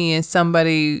person to me is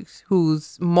somebody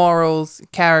whose morals,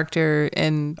 character,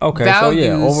 and values. So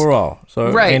yeah, overall. So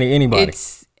anybody.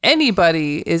 It's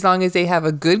anybody, as long as they have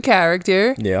a good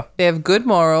character. Yeah. They have good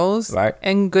morals. Right.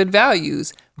 And good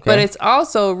values. Okay. But it's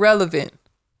also relevant,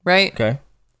 right? Okay.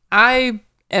 I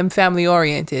am family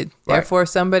oriented. Right. Therefore,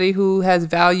 somebody who has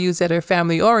values that are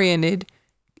family oriented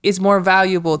is more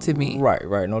valuable to me.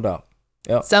 Right, no doubt.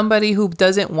 Yep. Somebody who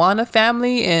doesn't want a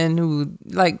family and who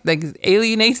like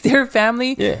alienates their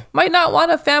family might not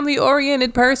want a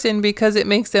family-oriented person because it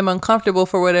makes them uncomfortable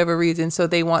for whatever reason. So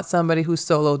they want somebody who's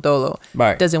solo dolo,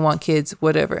 Right. doesn't want kids,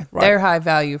 whatever. Right. They're high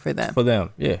value for them. For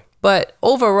them, yeah. But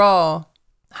overall,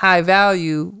 high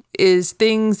value is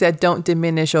things that don't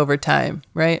diminish over time,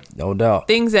 right? No doubt.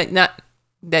 Things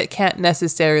that can't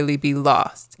necessarily be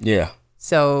lost. Yeah.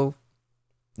 So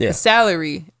Yeah.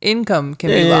 salary, income can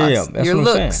be Yeah, lost. yeah. That's Your what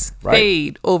I'm saying. looks Right.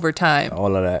 fade over time.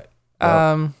 All of that.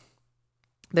 Yep.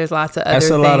 There's lots of other That's a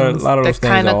things. lot of those the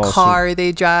things kind are of all car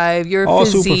they drive, your all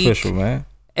physique. superficial, man.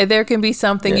 And there can be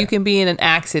something, Yeah. you can be in an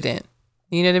accident.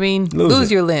 You know what I mean? Lose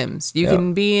it. your limbs. You Yep.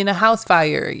 can be in a house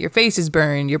fire. Your face is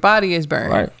burned. Your body is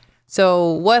burned. Right.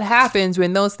 So what happens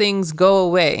when those things go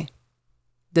away?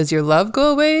 Does your love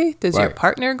go away? Does your Right.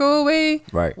 partner go away?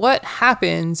 Right. What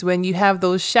happens when you have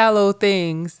those shallow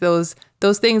things, those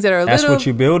things that are That's little... what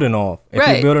you're building off. If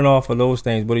Right. you're building off of those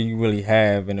things, what do you really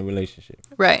have in a relationship?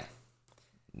 Right.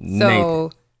 Nathan.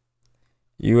 So,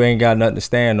 You ain't got nothing to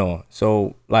stand on.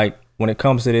 So, like, when it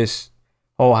comes to this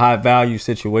whole high value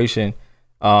situation,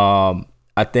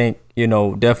 I think,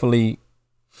 definitely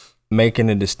making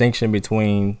a distinction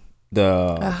between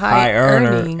the A high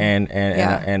earner earning.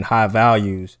 and high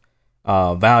values.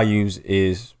 Values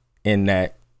is in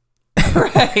that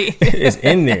right. is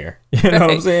in there. You know what I'm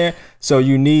Right. saying? So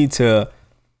you need to,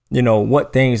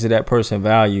 what things did that person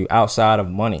value outside of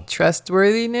money?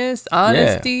 Trustworthiness,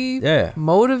 honesty, yeah.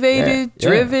 motivated, Yeah.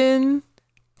 driven,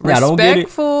 Now,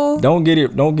 respectful. Don't get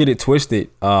it twisted.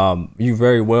 You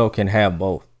very well can have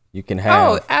both. You can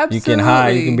have you can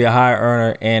absolutely. be a high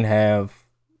earner and have,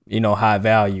 high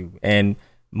value and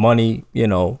money,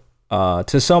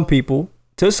 to some people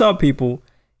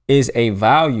is a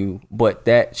value, but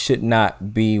that should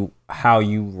not be how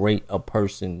you rate a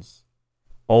person's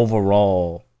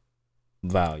overall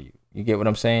value. You get what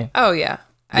I'm saying? Oh yeah.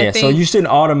 I Yeah, think so you shouldn't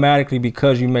automatically,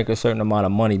 because you make a certain amount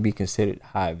of money, be considered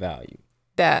high value.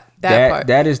 that part.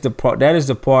 That is the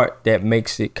part that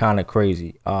makes it kind of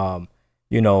crazy.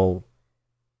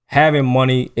 Having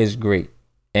money is great,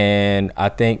 and I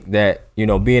think that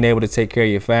being able to take care of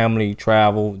your family,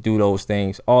 travel, do those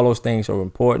things, all those things are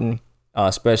important,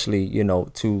 especially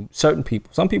to certain people.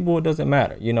 Some people it doesn't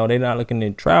matter. They're not looking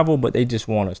to travel, but they just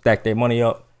want to stack their money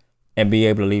up and be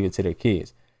able to leave it to their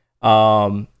kids.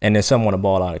 And then some want to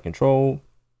ball out of control.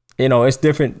 It's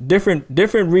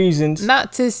different reasons.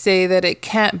 Not to say that it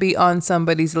can't be on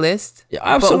somebody's list, Yeah,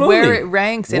 absolutely. but where it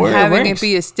ranks and Where it having ranks. it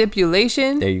be a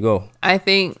stipulation, There you go. I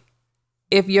think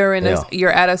if you're Yeah.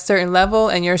 you're at a certain level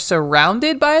and you're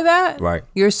surrounded by that, Right.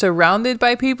 You're surrounded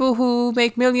by people who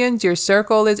make millions. Your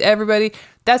circle is everybody.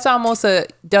 That's almost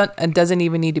doesn't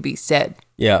even need to be said.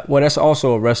 Yeah, well, that's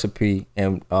also a recipe,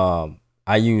 and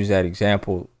I use that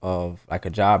example of like a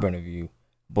job interview,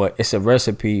 but it's a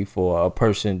recipe for a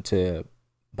person to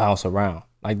bounce around.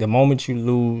 Like the moment you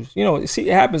lose,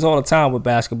 it happens all the time with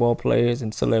basketball players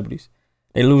and celebrities.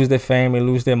 They lose their fame, they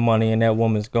lose their money, and that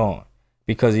woman's gone.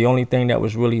 Because the only thing that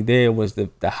was really there was the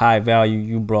high value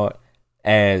you brought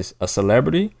as a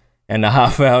celebrity, and the high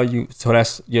value, so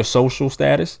that's your social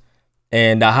status,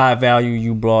 and the high value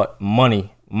you brought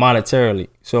monetarily.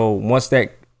 So once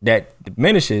that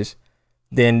diminishes,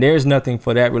 then there's nothing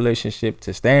for that relationship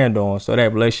to stand on. So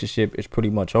that relationship is pretty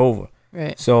much over.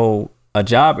 Right. So a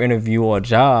job interview or a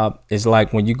job is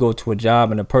like when you go to a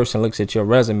job and a person looks at your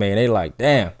resume and they like,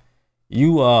 damn,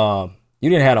 you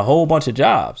didn't have a whole bunch of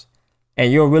jobs.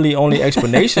 And your really only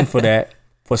explanation for that,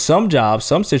 for some jobs,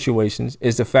 some situations,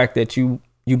 is the fact that you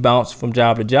bounce from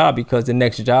job to job because the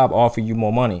next job offer you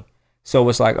more money. So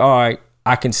it's like, all right,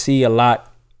 I can see a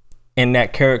lot in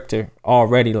that character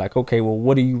already. Like, okay, well,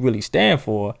 what do you really stand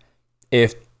for?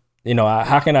 If,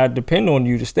 how can I depend on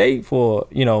you to stay for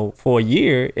a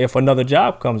year if another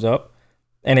job comes up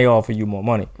and they offer you more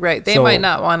money? Right. They So- might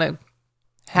not want to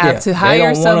have to they hire don't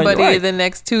wanna- somebody right. in the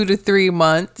next 2 to 3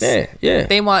 months. Yeah.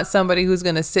 They want somebody who's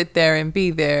going to sit there and be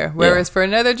there. Whereas for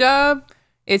another job,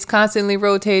 it's constantly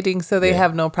rotating, so they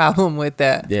have no problem with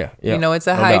that. Yeah. It's a No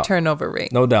high doubt. turnover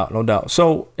rate. No doubt.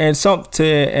 So, and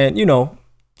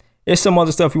it's some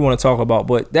other stuff we want to talk about,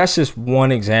 but that's just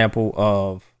one example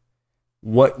of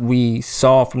what we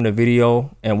saw from the video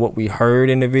and what we heard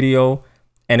in the video.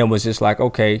 And it was just like,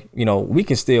 okay, we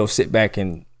can still sit back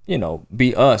and,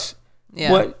 be us. Yeah.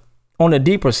 But on the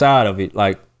deeper side of it,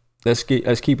 like, let's keep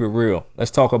it real.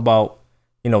 Let's talk about,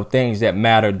 things that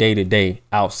matter day to day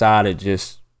outside of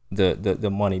just the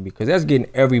money, because that's getting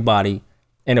everybody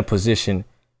in a position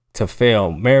to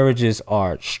fail. Marriages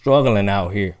are struggling out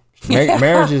here.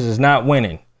 Marriages is not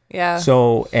winning. Yeah.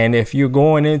 So, and if you're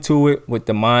going into it with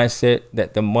the mindset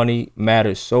that the money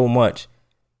matters so much,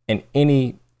 and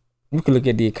you can look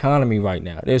at the economy right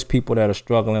now. There's people that are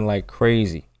struggling like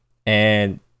crazy,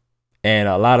 and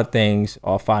a lot of things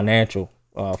are financial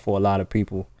for a lot of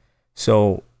people.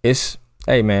 So it's,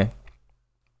 hey man,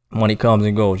 money comes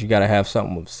and goes. You got to have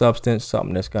something of substance,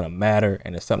 something that's gonna matter,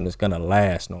 and it's something that's gonna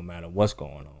last no matter what's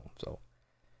going on. So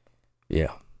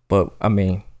yeah, but I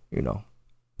mean,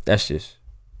 that's just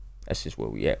where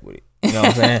we at with it. You know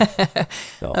what I'm saying?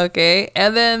 So, Okay.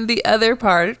 And then the other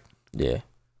part, yeah.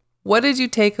 what did you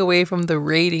take away from the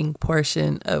rating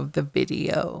portion of the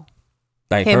video?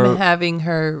 Like Him having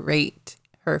her rate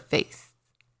her face.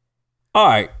 All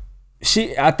right.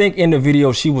 I think in the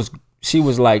video she was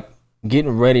like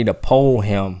getting ready to poll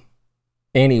him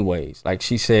anyways. Like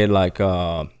she said like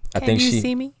I think Can you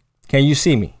see me? Can you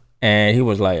see me? And he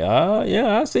was like,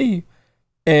 yeah, I see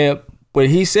you. But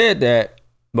he said that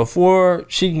before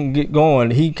she can get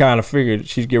going, he kind of figured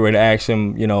she's getting ready to ask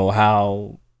him,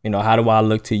 how do I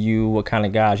look to you? What kind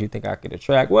of guys you think I could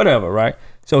attract? Whatever, right?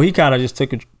 So he kind of just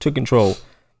took control.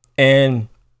 And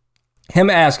him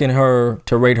asking her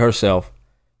to rate herself,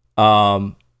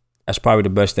 that's probably the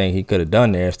best thing he could have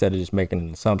done there, instead of just making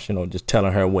an assumption or just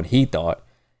telling her what he thought.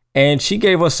 And she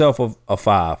gave herself a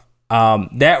 5.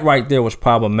 That right there was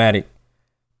problematic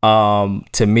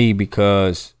to me,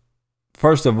 because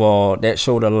first of all, that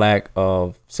showed a lack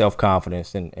of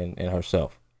self-confidence in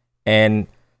herself. And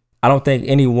I don't think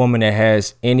any woman that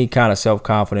has any kind of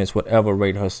self-confidence would ever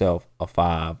rate herself a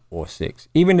 5 or 6,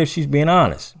 even if she's being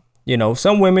honest.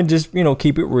 Some women just,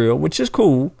 keep it real, which is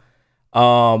cool.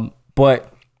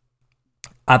 But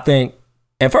I think,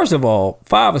 and first of all,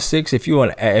 5 or 6, if you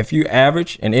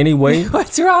average in any way,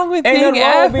 What's wrong with ain't being nothing wrong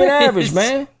average? with being average,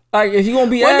 man. Like if you're gonna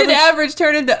be When average, did average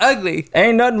turn into ugly?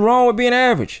 ain't nothing wrong with being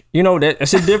average.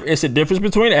 It's a difference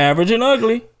between average and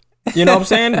ugly. You know what I'm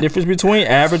saying? The difference between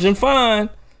average and fine,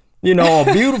 or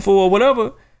beautiful or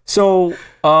whatever. So,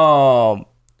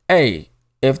 hey,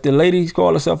 if the ladies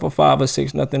call herself a 5 or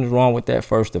 6, nothing's wrong with that,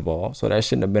 first of all. So that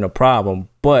shouldn't have been a problem.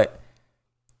 But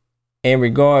in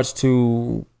regards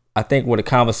to, I think where the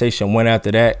conversation went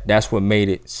after that, that's what made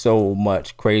it so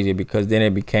much crazier, because then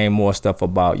it became more stuff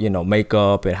about,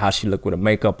 makeup and how she looked with her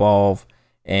makeup off,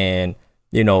 and,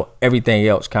 everything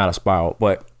else kind of spiraled.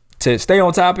 But to stay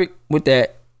on topic with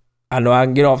that, I know I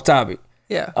can get off topic.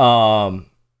 Yeah.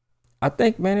 I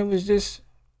think, man, it was just,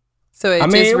 So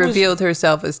it revealed her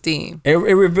self-esteem. it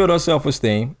revealed her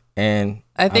self-esteem. And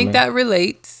I think that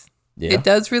relates. Yeah. It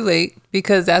does relate,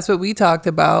 because that's what we talked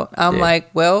about. I'm like,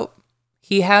 well,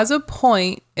 he has a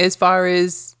point as far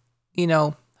as,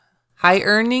 high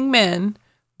earning men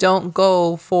don't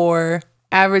go for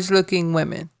average looking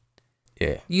women.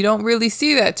 Yeah. You don't really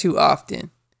see that too often.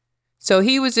 So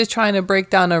he was just trying to break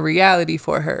down a reality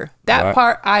for her. That Right.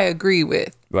 part I agree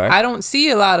with. Right. I don't see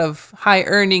a lot of high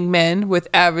earning men with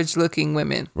average looking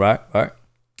women. Right.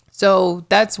 So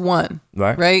that's one.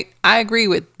 Right. Right. I agree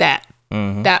with that.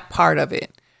 That part of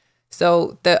it.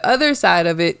 So the other side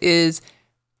of it is,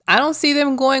 I don't see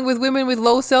them going with women with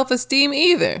low self-esteem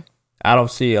either. I don't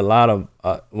see a lot of,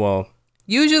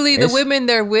 Usually the women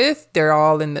they're with, they're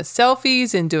all in the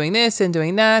selfies and doing this and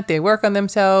doing that. They work on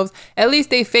themselves. At least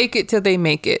they fake it till they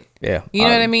make it. yeah. You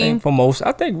know what I mean? For most,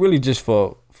 I think really just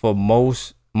for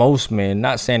most men,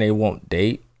 not saying they won't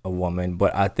date a woman,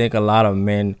 but I think a lot of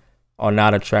men are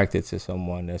not attracted to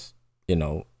someone that's,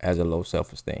 has a low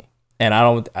self-esteem. And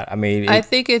I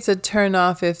think it's a turn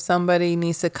off if somebody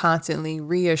needs to constantly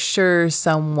reassure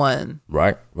someone.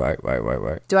 Right.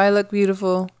 Do I look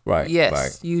beautiful? Right, Yes,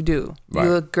 right. you do. Right.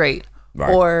 You look great.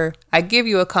 Right. Or I give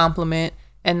you a compliment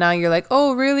and now you're like,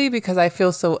 oh, really? Because I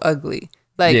feel so ugly.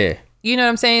 Like, Yeah. you know what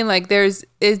I'm saying? Like there's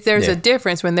a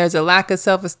difference when there's a lack of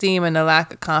self-esteem and a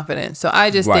lack of confidence. So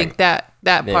I just think that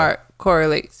part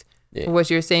correlates. Yeah. What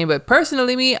you're saying, but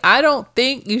personally, me, I don't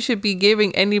think you should be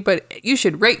giving anybody. You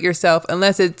should rate yourself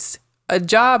unless it's a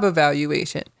job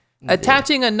evaluation.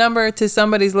 Attaching a number to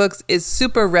somebody's looks is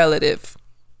super relative.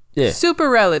 Yeah. Super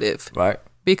relative. Right.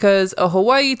 Because a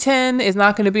Hawaii 10 is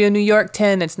not going to be a New York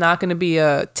 10. It's not going to be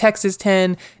a Texas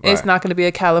 10. It's Right. not going to be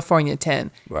a California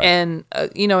 10. Right. And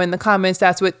in the comments,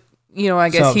 that's what I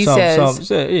guess he says.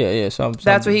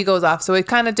 That's what he goes off. So it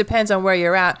kind of depends on where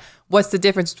you're at. What's the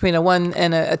difference between a 1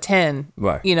 and a 10?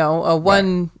 Right. A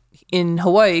 1 in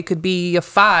Hawaii could be a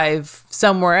 5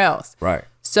 somewhere else. Right.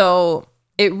 So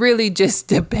it really just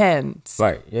depends.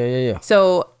 Right. Yeah.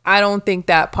 So I don't think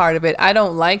that part of it. I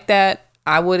don't like that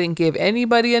I wouldn't give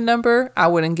anybody a number. I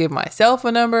wouldn't give myself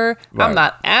a number. Right. I'm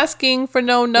not asking for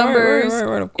no numbers.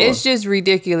 Right, of course. It's just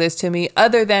ridiculous to me,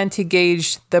 other than to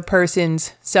gauge the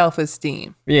person's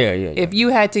self-esteem. Yeah. If you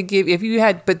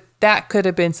had, but that could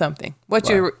have been something. What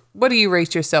do you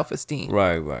rate your self-esteem?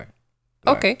 Right.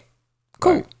 Okay,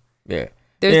 cool. Right. Yeah.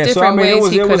 There's different ways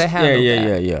he could have handled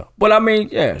that. Yeah. But I mean,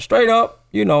 yeah, straight up,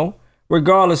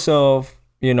 regardless of,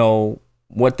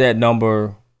 what that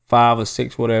number, 5 or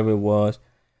 6, whatever it was,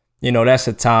 that's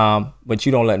a time, but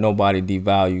you don't let nobody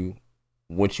devalue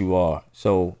what you are.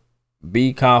 So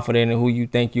be confident in who you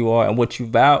think you are and what you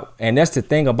value. And that's the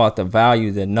thing about the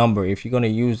value, the number. If you're going to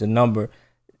use the number,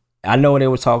 I know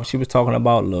she was talking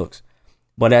about looks,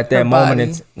 but at that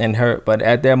moment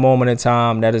at that moment in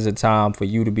time, that is a time for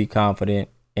you to be confident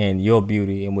in your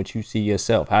beauty and what you see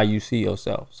yourself, how you see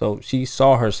yourself. So she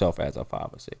saw herself as a 5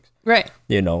 or 6. Right.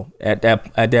 At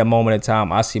that moment in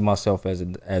time, I see myself as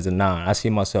a 9. I see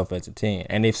myself as a 10.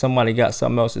 And if somebody got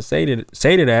something else to say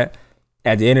to that,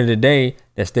 at the end of the day,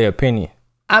 that's their opinion.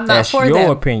 I'm not for them. That's your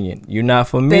them. opinion. You're not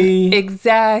for me.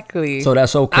 Exactly. So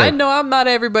that's okay. I know I'm not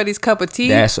everybody's cup of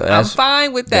tea. I'm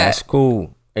fine with that. That's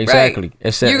cool. Exactly.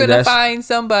 Right. You're gonna find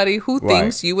somebody who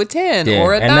thinks you a 10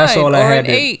 or a 9 that's all or an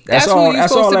 8. That's who you're supposed to be with.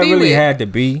 That's all that really had to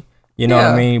be. You know what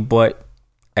I mean? But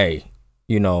hey,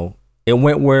 it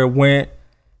went where it went,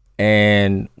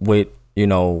 and with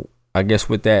I guess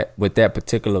with that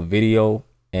particular video,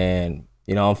 and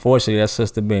unfortunately that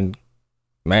sister they've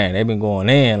been going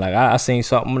in. Like I seen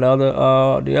something the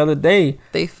other day.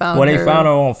 They found her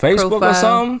on Facebook profile. Or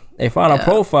something. They found her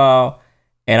profile.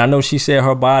 And I know she said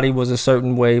her body was a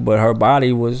certain way, but her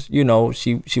body was,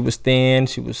 she was thin,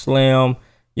 she was slim.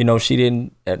 She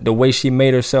didn't, the way she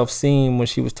made herself seem when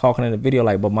she was talking in the video,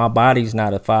 like, but my body's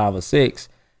not a 5 or 6.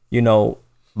 A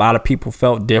lot of people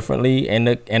felt differently in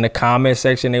the comment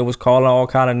section. They was calling all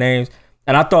kind of names.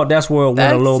 And I thought that's where it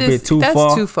went a little bit too far.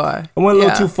 That's too far. It went a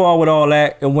little too far with all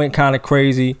that. It went kind of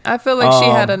crazy. I feel like she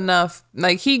had enough,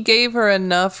 like he gave her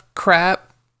enough crap.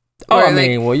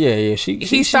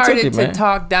 He started to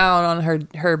talk down on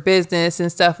her business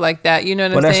and stuff like that. You know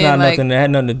what I'm saying? But that's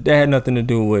not nothing. That had nothing to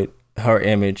do with her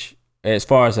image. As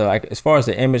far as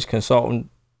the image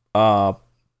consultant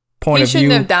point of view, he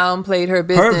shouldn't have downplayed her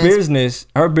business.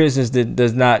 Her business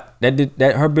does not.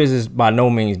 Her business by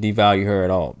no means devalue her at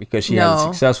all, because she has a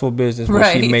successful business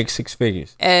where she makes 6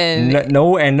 figures. And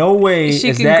no way she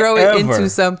is can that grow ever, it into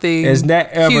something. Is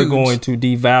that ever huge. Going to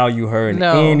devalue her in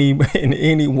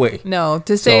any way? No,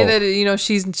 to say that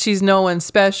she's no one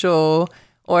special,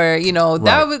 or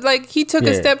that was like he took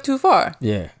a step too far.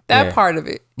 Yeah, that part of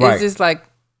it is just like,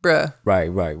 bruh.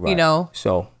 Right.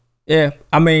 So yeah,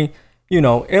 I mean.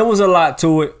 It was a lot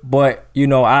to it, but,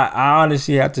 I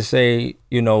honestly have to say,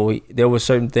 there were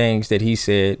certain things that he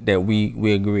said that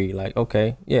we agree. Like,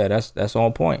 okay, yeah, that's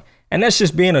on point. And that's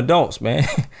just being adults, man.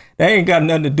 That ain't got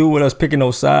nothing to do with us picking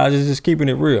those sides. It's just keeping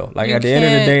it real. Like, at the end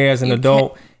of the day, as an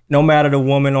adult, no matter the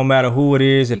woman, no matter who it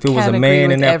is, if it was a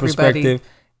man in that perspective,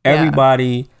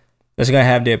 everybody is going to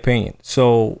have their opinion.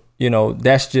 So,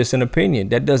 that's just an opinion.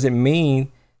 That doesn't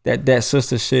mean that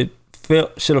sister should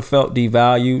have felt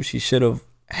devalued. She should have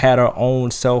had her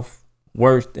own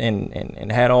self-worth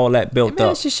and had all that built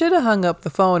up. She should have hung up the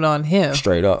phone on him.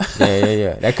 Straight up.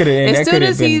 Yeah. That could have as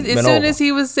soon as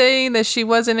he was saying that she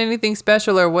wasn't anything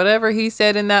special or whatever he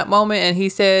said in that moment, and he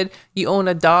said, you own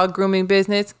a dog grooming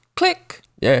business, click.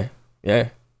 Yeah.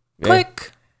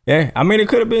 Click. Yeah. I mean, it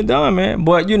could have been done, man.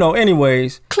 But,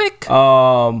 anyways. Click.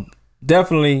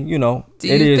 Definitely, Do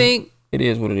you think it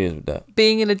is what it is with that.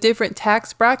 Being in a different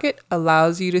tax bracket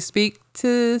allows you to speak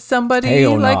to somebody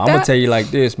Hell no. like that? I'm gonna tell you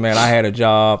like this, man. I had a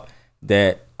job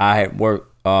that I had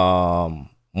worked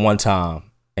one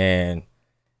time, and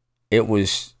it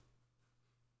was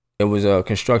a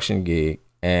construction gig,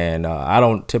 and I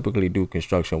don't typically do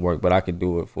construction work, but I could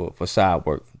do it for side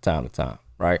work from time to time,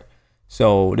 right?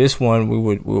 So this one we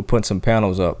would put some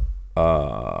panels up,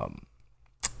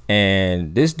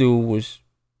 and this dude was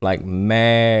like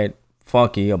mad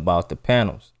funky about the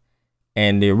panels,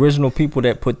 and the original people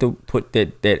that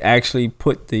actually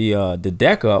put the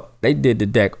deck up, they did the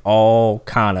deck all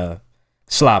kind of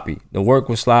sloppy. The work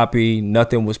was sloppy,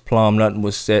 nothing was plumbed, nothing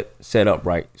was set up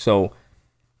right. So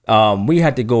we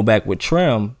had to go back with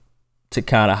trim to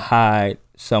kind of hide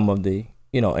some of the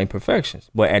imperfections.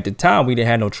 But at the time we didn't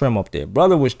have no trim up there.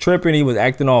 Brother was tripping, he was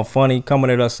acting all funny, coming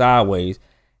at us sideways,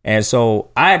 and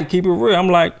so I had to keep it real. I'm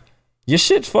like, your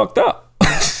shit's fucked up.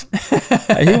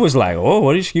 And he was like, oh,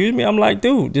 what, excuse me? I'm like,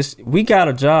 dude, we got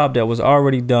a job that was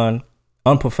already done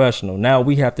unprofessional. Now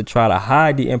we have to try to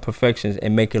hide the imperfections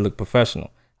and make it look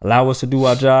professional. Allow us to do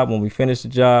our job. When we finish the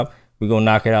job, We're going to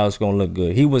knock it out. It's going to look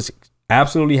good. He was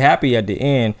absolutely happy at the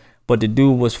end, but the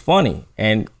dude was funny.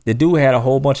 And the dude had a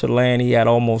whole bunch of land. He had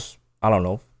almost,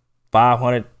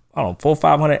 500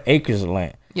 acres of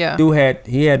land. Yeah.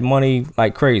 He had money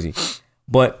like crazy.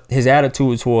 But his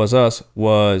attitude towards us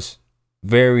was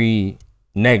very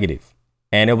negative.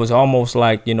 And it was almost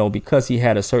like, because he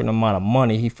had a certain amount of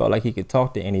money, he felt like he could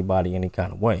talk to anybody any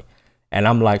kind of way. And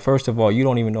I'm like, first of all, you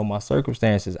don't even know my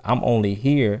circumstances. I'm only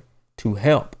here to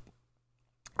help.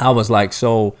 I was like,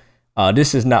 so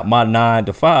this is not my 9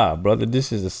 to 5, brother.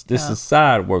 This is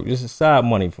side work. This is side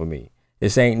money for me.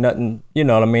 This ain't nothing, you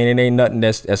know what I mean? It ain't nothing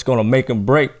that's going to make him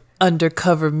break.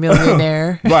 Undercover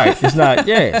millionaire. Right. It's not.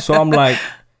 Yeah. So I'm like,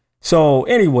 so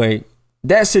anyway,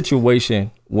 that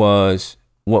situation was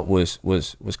what was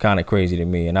kind of crazy to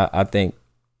me. And I think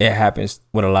it happens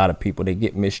with a lot of people. They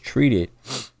get mistreated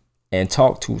and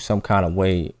talked to some kind of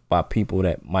way by people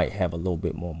that might have a little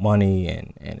bit more money.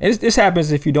 And this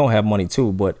happens if you don't have money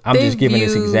too, but I'm just giving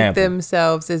this example. They view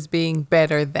themselves as being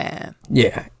better than.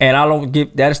 Yeah. And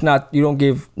you don't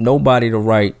give nobody the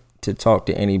right to talk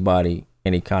to anybody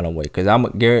any kind of way. Because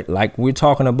Garrett, like we're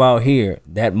talking about here,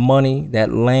 that money,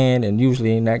 that land, and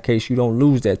usually in that case, you don't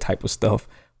lose that type of stuff.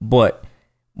 But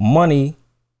money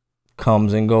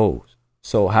comes and goes.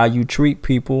 So how you treat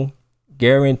people,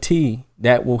 guarantee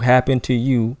that will happen to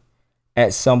you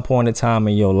at some point in time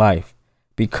in your life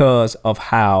because of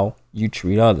how you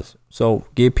treat others. So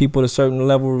give people a certain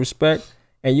level of respect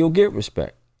and you'll get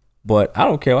respect. But I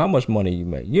don't care how much money you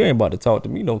make. You ain't about to talk to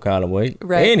me no kind of way.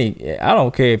 Right. I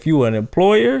don't care if you an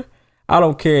employer. I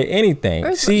don't care anything.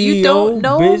 CEO, you don't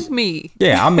know me.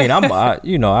 Yeah, I mean,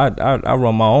 I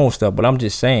run my own stuff, but I'm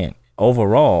just saying,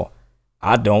 overall,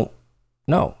 I don't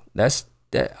know. That's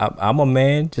that. I'm a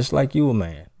man just like you a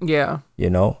man. Yeah.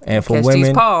 And for Catch women,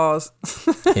 these paws.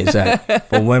 exactly.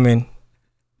 For women,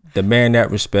 demand that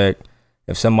respect.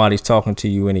 If somebody's talking to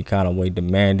you any kind of way,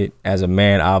 demand it. As a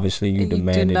man, obviously, you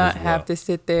demand it. You do not as well. have to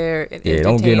sit there and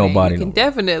don't get nobody. You can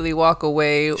definitely walk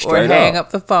away Straight or hang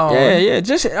up the phone. Yeah.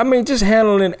 Just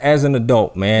handle it as an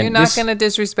adult, man. You're not gonna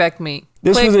disrespect me.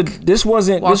 This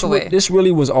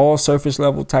really was all surface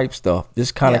level type stuff.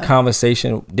 This kind of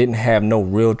conversation didn't have no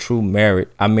real true merit.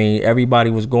 I mean, everybody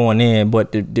was going in,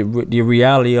 but the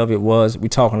reality of it was we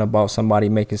talking about somebody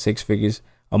making 6 figures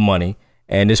of money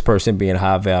and this person being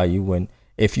high value. When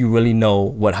if you really know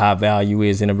what high value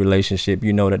is in a relationship,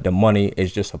 you know that the money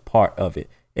is just a part of it.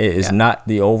 It is not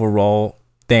the overall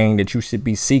thing that you should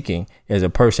be seeking as a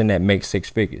person that makes 6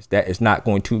 figures. That is not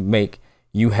going to make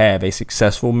you have a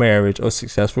successful marriage or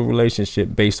successful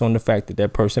relationship based on the fact that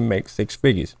that person makes 6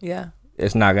 figures. Yeah.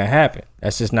 It's not going to happen.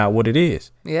 That's just not what it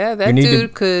is. Yeah, that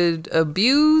dude could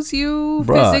abuse you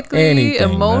physically,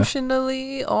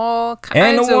 emotionally, all kinds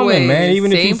of ways. And a woman, man,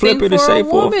 even if you flip it to say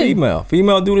for a female.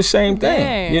 Female do the same thing.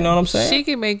 Man, you know what I'm saying? She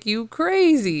can make you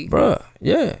crazy. Bruh,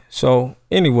 yeah. So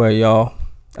anyway, y'all,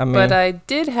 But I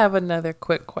did have another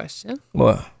quick question.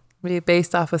 What?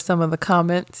 Based off of some of the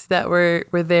comments that were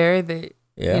there that,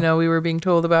 we were being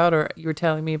told about or you were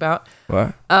telling me about.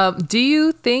 What? Do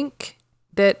you think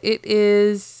that it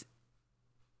is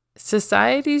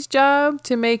society's job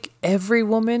to make every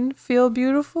woman feel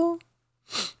beautiful?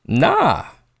 Nah,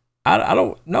 I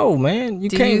don't know, man. You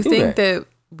can't do that. Do you think that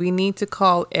we need to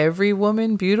call every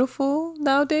woman beautiful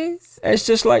nowadays? It's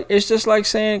just like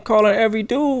saying calling every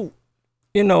dude,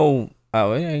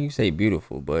 you say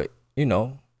beautiful, but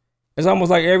it's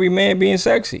almost like every man being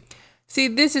sexy. See,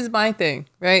 this is my thing,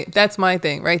 right? That's my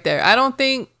thing right there. I don't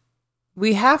think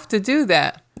we have to do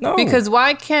that. No. Because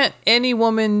why can't any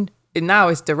woman, and now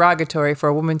it's derogatory for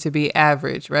a woman to be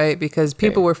average, right? Because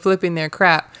people were flipping their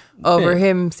crap over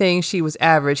him saying she was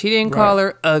average. He didn't call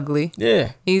her ugly.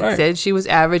 Yeah. He said she was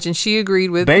average and she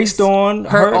agreed with based on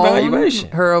her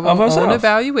evaluation. Her own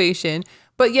evaluation.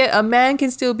 But yet a man can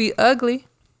still be ugly.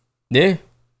 Yeah.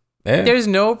 Yeah. There's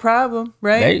no problem,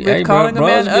 right? With calling a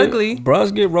man ugly.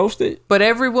 Bros get roasted. But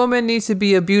every woman needs to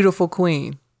be a beautiful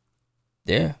queen.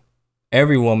 Yeah.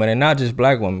 Every woman, and not just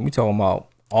black women. We talking about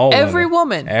all every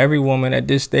women. Every woman at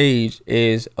this stage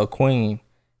is a queen.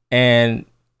 And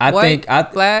I think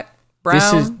black,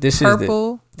 brown,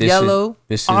 purple, yellow,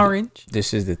 orange.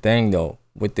 This is the thing though.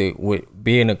 With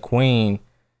being a queen,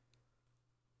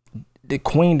 the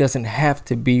queen doesn't have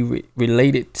to be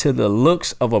related to the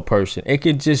looks of a person. It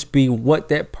could just be what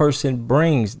that person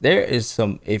brings. There is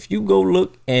if you go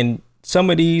look in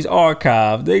some of these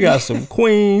archives, they got some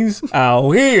queens out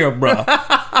here, bro.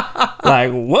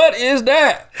 Like, what is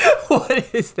that?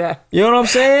 What is that? You know what I'm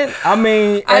saying? I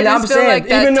mean, and I'm saying, like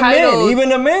even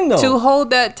the men though. To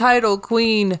hold that title,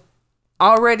 queen,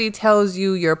 already tells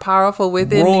you you're powerful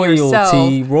within Royalty.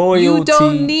 yourself. You don't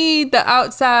Royalty. need the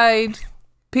outside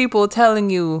people telling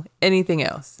you anything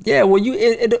else. Yeah, well,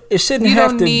 it shouldn't You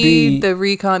have don't to need be.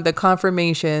 the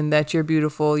confirmation that you're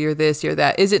beautiful, you're this, you're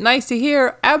that. Is it nice to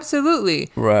hear? Absolutely.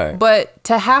 Right. But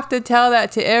to have to tell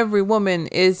that to every woman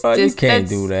is Oh, you just can't that's-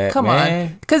 do that, Come man.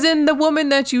 on. Because then the woman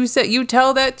that you said you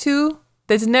tell that to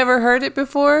that's never heard it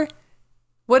before,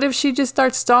 what if she just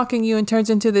starts stalking you and turns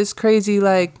into this crazy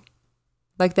like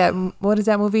that, what is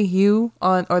that movie? You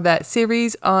on, or that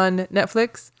series on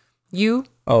Netflix? You?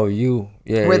 Oh, you.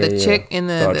 Yeah. Where yeah, the yeah. chick in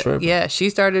Start the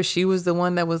tripping. she was the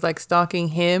one that was like stalking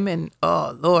him, and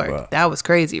oh Lord, Bruh. that was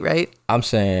crazy, right? I'm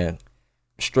saying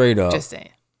straight up. Just saying.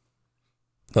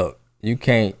 Look, you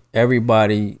can't.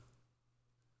 Everybody.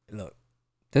 Look,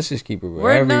 let's just keep it real.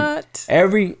 We're not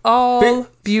every all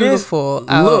fit- beautiful fit-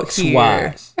 out looks here.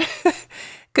 wise.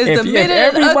 Because If the you- if minute an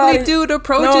ugly everybody- dude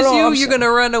approaches No, you, I'm you're saying-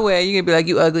 gonna run away. You're gonna be like,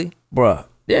 you ugly. Bruh,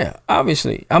 yeah,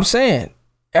 obviously. I'm saying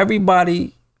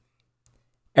everybody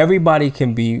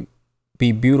can be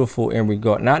beautiful in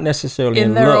regard, not necessarily In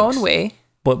in their looks, own way.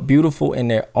 but beautiful in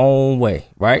their own way,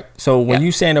 right? So when Yeah.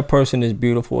 you saying a person is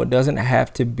beautiful, it doesn't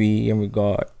have to be in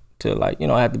regard to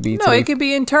have to be. No, to it can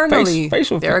be internally.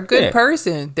 facial They're a fe- good yeah.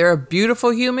 person. They're a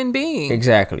beautiful human being.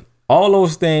 Exactly. All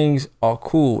those things are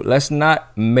cool. Let's not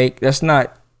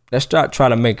try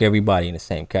to make everybody in the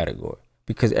same category,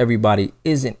 because everybody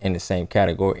isn't in the same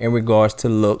category in regards to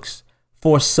looks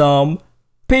for some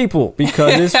people,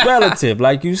 because it's relative,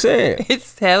 like you said.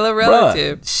 It's hella Bruh,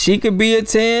 relative. she could be a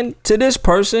 10 to this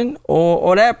person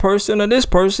or that person or this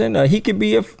person, or he could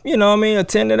be a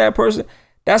 10 to that person.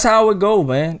 That's how it go,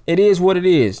 man. It is what it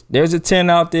is. There's a 10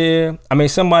 out there. I mean,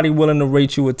 somebody willing to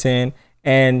rate you a 10,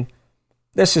 and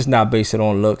let's just not base it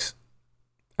on looks.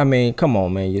 I mean, come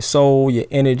on, man. Your soul, your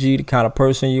energy, the kind of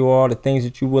person you are, the things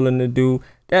that you're willing to do,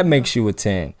 that makes you a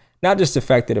 10. Not just the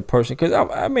fact that a person, because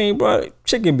I mean, bro,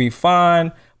 chick can be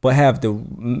fine, but have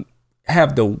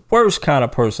the worst kind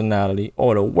of personality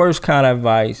or the worst kind of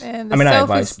advice. And I the mean, not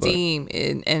advice, but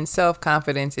self-esteem and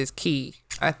self-confidence is key,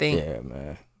 I think. yeah,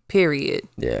 man. Period.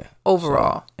 Yeah.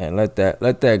 Overall. So, and let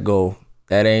that go.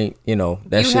 That ain't,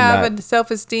 that You should have not. a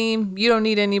self-esteem, you don't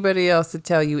need anybody else to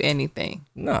tell you anything.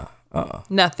 Nah.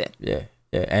 Nothing. Yeah.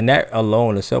 Yeah. And that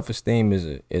alone, the self-esteem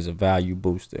is a value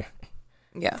booster.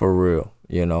 Yeah. For real,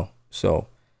 So,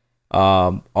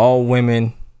 all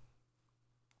women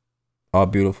are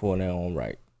beautiful in their own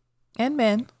right. And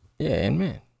men. Yeah, and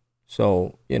men.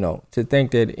 So, to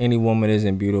think that any woman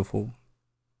isn't beautiful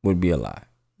would be a lie.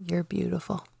 You're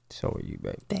beautiful. So are you,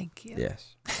 baby. Thank you.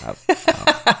 Yes.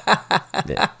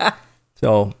 Yeah.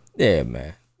 So, yeah,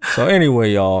 man. So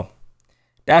anyway, y'all,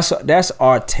 that's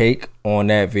our take on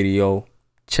that video.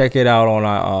 Check it out on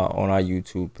our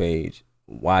YouTube page.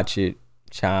 Watch it,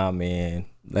 chime in,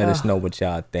 let us know what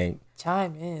y'all think.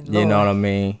 Chime in. You know what I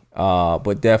mean?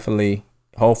 But definitely,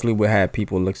 hopefully we'll have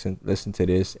people listen to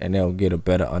this and they'll get a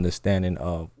better understanding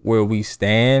of where we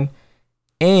stand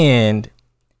and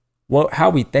how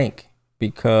we think.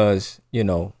 Because,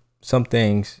 some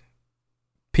things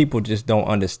people just don't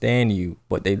understand you,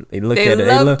 but they look they at it.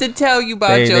 love to tell you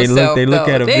about yourself. They look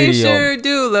though. at a they video. Sure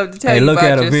do love to tell They you look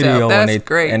about at a yourself. video That's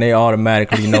great. and they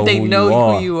automatically know They who know you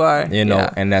are. who you are.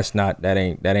 Yeah. And that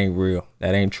ain't real.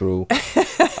 That ain't true.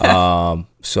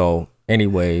 So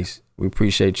anyways, we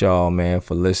appreciate y'all, man,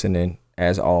 for listening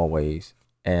as always.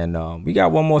 And we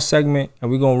got one more segment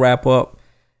and we're gonna wrap up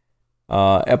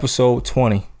episode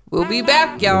 20. We'll be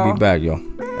back, y'all. We'll be back, y'all.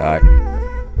 All right.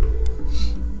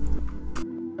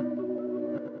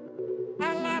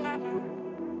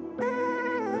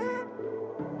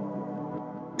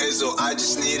 Izzo, I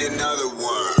just need another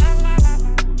one.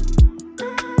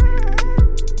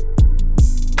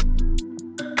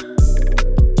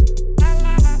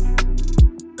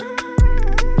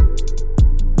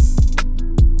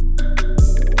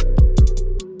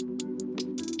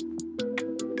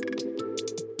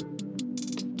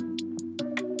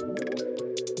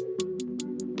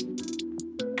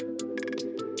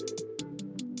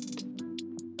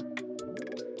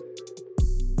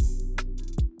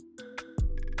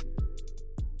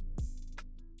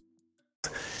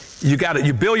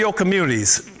 You build your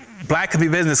communities, black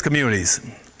business communities.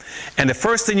 And the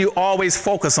first thing you always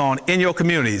focus on in your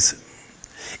communities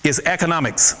is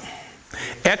economics.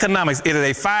 Economics, it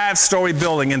is a 5-story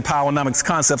building in Powernomics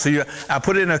concept. So I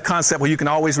put it in a concept where you can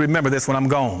always remember this when I'm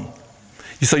gone.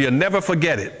 So you'll never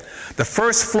forget it. The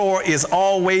first floor is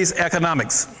always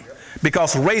economics,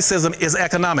 because racism is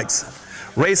economics.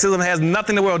 Racism has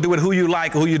nothing to do with who you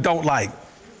like or who you don't like.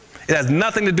 It has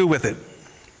nothing to do with it.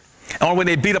 Only when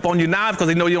they beat up on you now because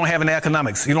they know you don't have any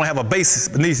economics. You don't have a basis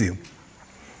beneath you.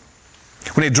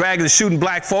 When they drag and shooting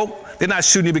black folk, they're not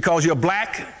shooting you because you're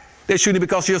black. They're shooting you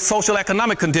because of your social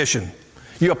economic condition.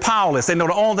 You're powerless. They know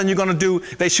the only thing you're going to do,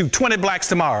 they shoot 20 blacks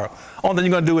tomorrow. Only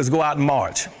thing you're going to do is go out and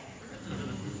march.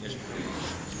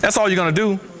 That's all you're going to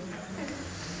do.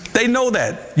 They know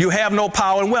that. You have no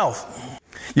power and wealth.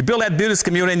 You build that business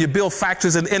community and you build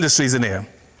factories and industries in there.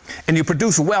 And you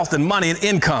produce wealth and money and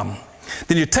income.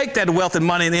 Then you take that wealth and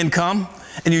money and income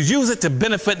and you use it to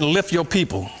benefit and lift your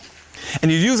people.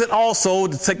 And you use it also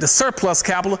to take the surplus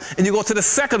capital and you go to the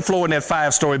second floor in that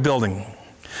 5-story building.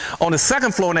 On the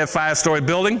second floor in that 5-story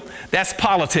building, that's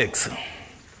politics.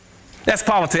 That's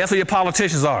politics. That's where your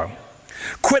politicians are.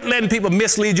 Quit letting people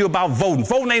mislead you about voting.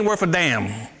 Voting ain't worth a damn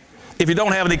if you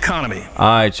don't have an economy. All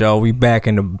right, y'all. We back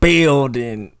in the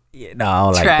building. Yeah, no, I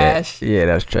don't like Trash. that. Yeah,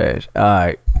 that's trash. All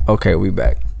right. Okay, we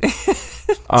back.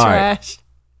 All right. Trash.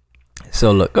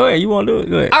 So look, go ahead. You want to do it?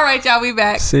 Go ahead. All right, y'all. We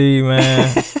back. See, man.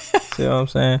 See what I'm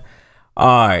saying?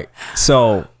 All right.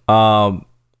 So,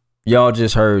 y'all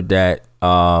just heard that.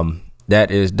 That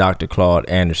is Dr. Claude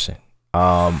Anderson.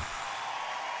 Oh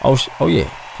yeah,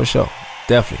 for sure,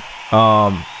 definitely.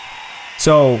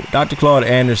 So Dr. Claude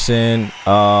Anderson,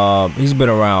 he's been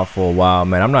around for a while,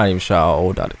 man. I'm not even sure how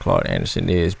old Dr. Claude Anderson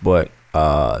is, but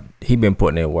he been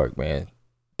putting in work, man.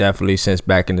 Definitely since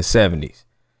back in the 70s.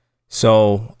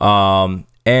 So,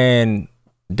 and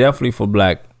definitely for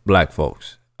black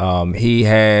folks. He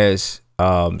has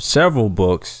several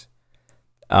books.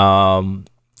 One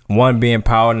being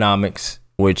Powernomics,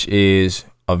 which is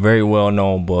a very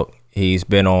well-known book. He's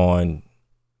been on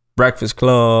Breakfast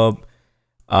Club.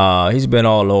 He's been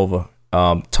all over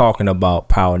talking about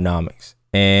Powernomics.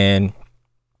 And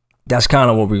that's kind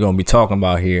of what we're going to be talking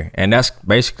about here. And that's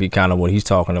basically kind of what he's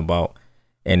talking about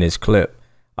in this clip.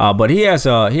 But he has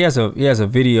a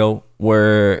video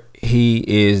where he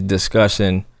is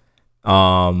discussing,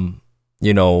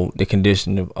 the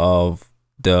condition of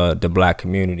the black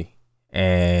community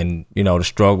and, the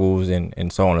struggles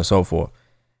and so on and so forth.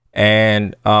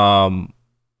 And,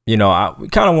 we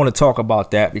kind of want to talk about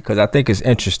that because I think it's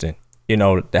interesting,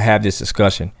 to have this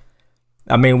discussion.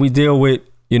 I mean, we deal with,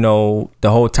 the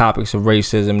whole topics of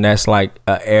racism. That's like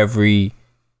every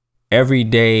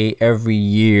day, every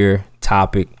year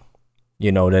topic,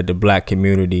 that the black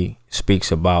community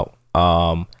speaks about.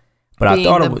 But being I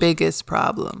thought the biggest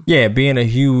problem. Yeah, being a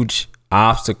huge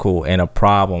obstacle and a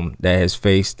problem that has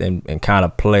faced and kind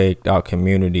of plagued our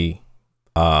community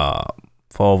for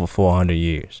over 400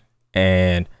 years.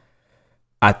 And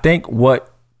I think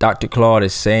what Dr. Claude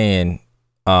is saying,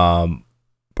 it's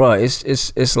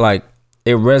like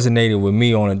it resonated with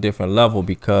me on a different level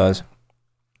because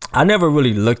I never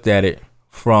really looked at it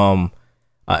from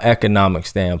an economic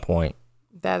standpoint.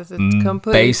 That is a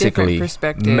completely different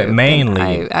perspective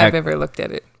mainly than I've ever looked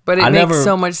at it. But it makes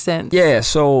so much sense. Yeah,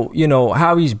 so,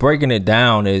 how he's breaking it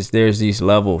down is there's these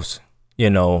levels,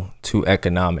 to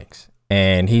economics.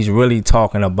 And he's really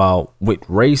talking about with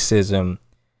racism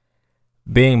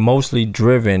being mostly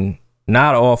driven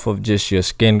not off of just your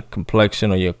skin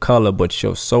complexion or your color, but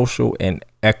your social and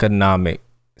economic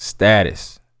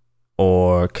status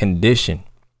or condition.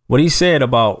 What he said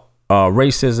about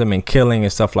racism and killing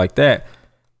and stuff like that,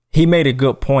 he made a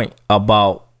good point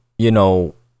about,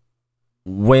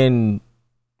 when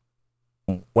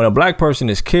a black person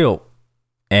is killed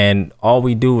and all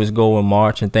we do is go and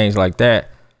march and things like that,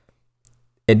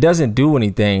 it doesn't do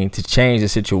anything to change the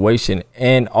situation.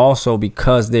 And also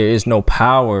because there is no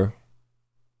power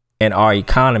in our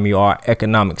economy or our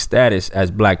economic status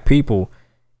as black people,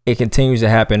 it continues to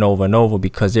happen over and over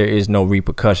because there is no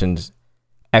repercussions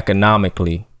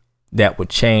economically that would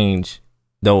change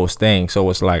those things. So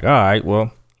it's like, all right,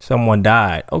 well, someone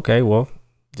died. Okay, well,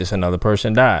 just another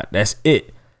person died. That's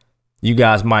it. You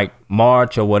guys might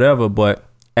march or whatever, but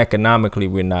economically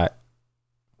we're not.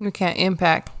 We can't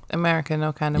impact America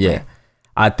no kind of way.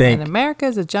 I think. And America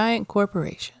is a giant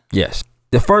corporation. Yes.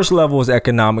 The first level is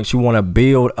economics. You want to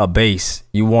build a base.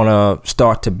 You want to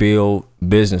start to build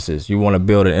businesses. You want to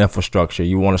build an infrastructure.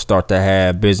 You want to start to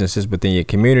have businesses within your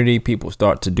community. People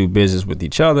start to do business with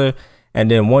each other. And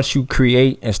then once you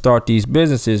create and start these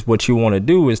businesses, what you want to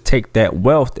do is take that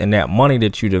wealth and that money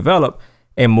that you develop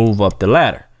and move up the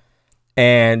ladder.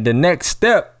 And the next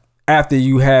step after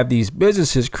you have these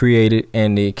businesses created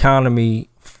and the economy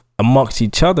amongst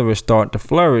each other is starting to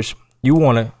flourish, you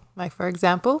want to. Like, for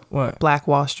example, what? Black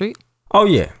Wall Street. Oh,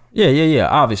 yeah. Yeah.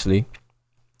 Obviously,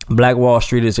 Black Wall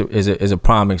Street is a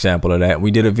prime example of that.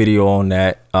 We did a video on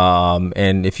that.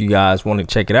 And if you guys want to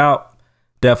check it out,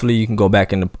 definitely you can go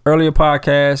back in the earlier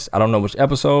podcast. I don't know which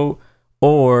episode,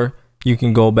 or you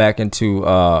can go back into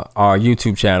our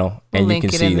YouTube channel and We'll you can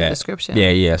link it see in the that. description.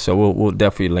 Yeah. So we'll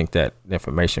definitely link that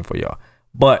information for y'all.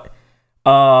 But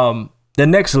the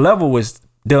next level was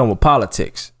dealing with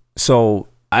politics. So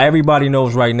everybody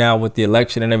knows right now with the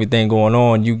election and everything going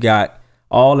on, you got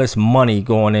all this money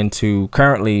going into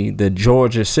currently the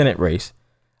Georgia Senate race.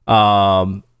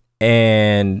 And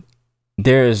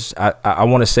there's, I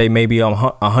want to say maybe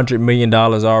 $100 million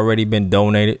already been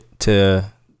donated to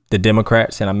the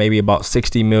Democrats and maybe about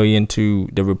 60 million to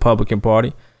the Republican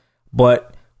Party.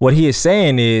 But what he is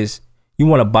saying is you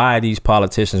want to buy these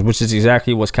politicians, which is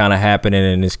exactly what's kind of happening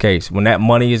in this case. When that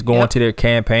money is going to their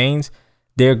campaigns,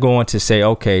 they're going to say,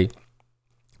 okay,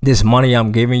 this money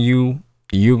I'm giving you,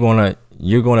 you're going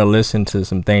to listen to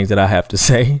some things that I have to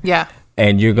say. Yeah.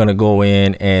 And you're going to go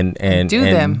in and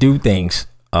do things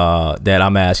that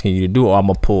I'm asking you to do, or I'm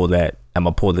going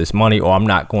to pull this money, or I'm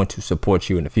not going to support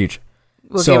you in the future.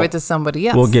 We'll give it to somebody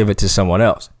else. We'll give it to someone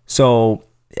else. So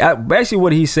basically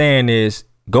what he's saying is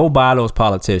go buy those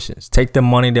politicians. Take the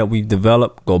money that we've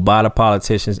developed, go buy the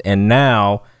politicians. And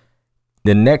now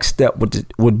the next step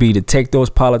would be to take those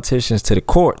politicians to the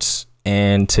courts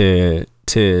and to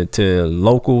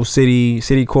local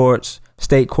city courts,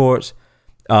 state courts,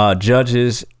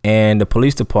 judges, and the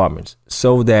police departments,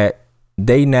 so that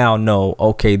they now know,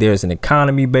 okay, there's an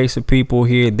economy base of people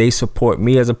here. They support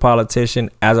me as a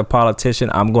politician. As a politician,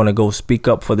 I'm going to go speak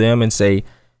up for them and say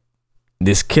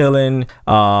this killing,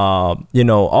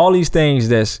 all these things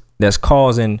that's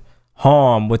causing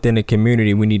harm within the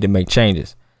community. We need to make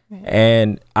changes. Right.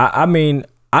 And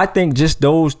I think just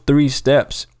those 3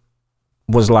 steps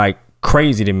was like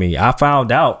crazy to me. I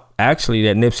found out actually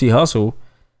that Nipsey Hussle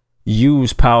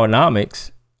used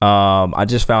Powernomics. I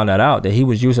just found that he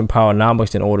was using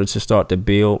Powernomics in order to start to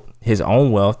build his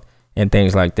own wealth and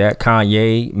things like that.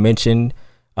 Kanye mentioned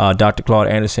Dr. Claude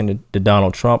Anderson to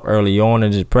Donald Trump early on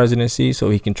in his presidency, so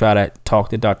he can try to talk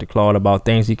to Dr. Claude about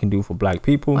things he can do for black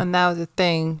people. And that was the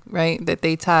thing, right, that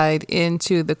they tied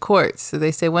into the courts. So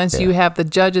they say once you have the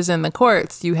judges in the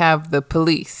courts, you have the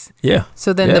police. Yeah.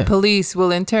 So then the police will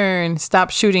in turn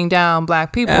stop shooting down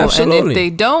black people. Absolutely. And if they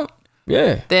don't,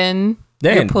 then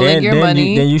you're pulling then, your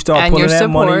money. Then you start and pulling your that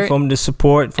support, money from the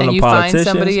support from and the you politicians. find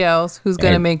somebody else who's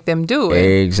going to make them do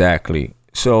it. Exactly.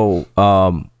 So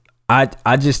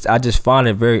I just find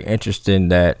it very interesting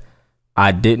that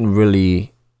I didn't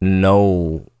really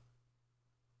know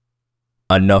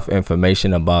enough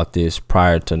information about this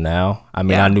prior to now. I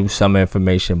mean, I knew some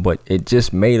information, but it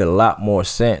just made a lot more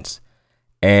sense.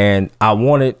 And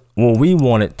we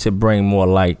wanted to bring more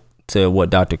light to what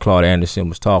Dr. Claude Anderson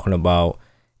was talking about,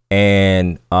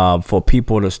 and for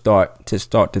people to start to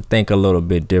think a little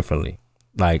bit differently.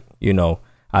 Like,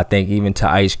 I think even to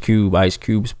Ice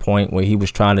Cube's point where he was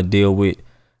trying to deal with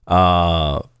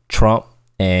Trump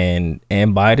and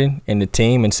Biden and the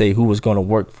team and say who was going to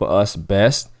work for us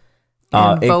best.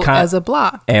 And vote as a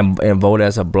block. And vote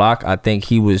as a block. I think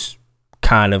he was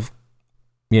kind of,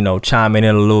 chiming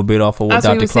in a little bit off of what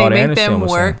Dr. Claude Anderson was saying. Make them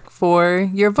work for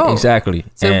your vote. Exactly.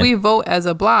 So if we vote as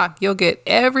a block, you'll get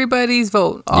everybody's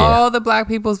vote, all the black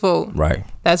people's vote. Right.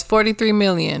 That's 43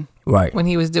 million. Right. When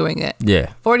he was doing it.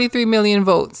 Yeah. 43 million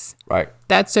votes. Right.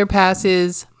 That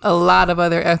surpasses a lot of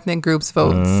other ethnic groups'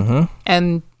 votes. Mm-hmm.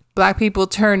 And black people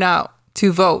turn out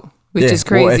to vote, which is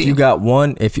crazy. Well, if you got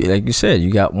like you said,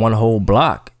 you got one whole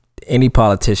block, any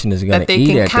politician is going to eat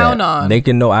at that. They can count on.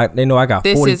 They know I got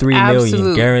 43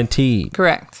 million guaranteed.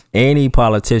 Correct. Any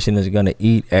politician is going to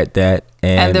eat at that.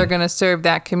 And they're going to serve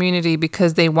that community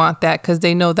because they want that, because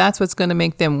they know that's what's going to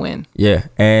make them win. Yeah.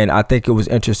 And I think it was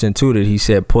interesting, too, that he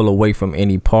said pull away from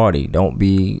any party. Don't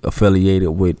be affiliated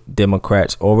with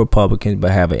Democrats or Republicans, but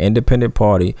have an independent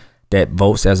party that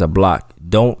votes as a block.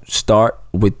 Don't start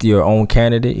with your own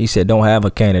candidate. He said don't have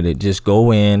a candidate. Just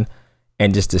go in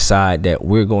and just decide that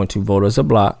we're going to vote as a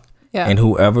block. Yeah. And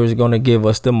whoever is going to give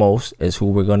us the most is who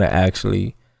we're going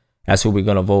to that's who we're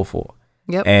going to vote for.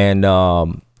 Yep. And,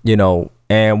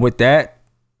 and with that,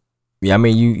 I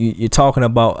mean, you're talking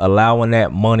about allowing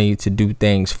that money to do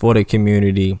things for the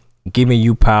community, giving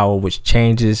you power, which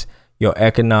changes your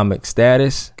economic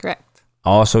status. Correct.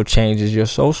 Also changes your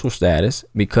social status,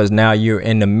 because now you're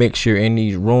in the mix, you're in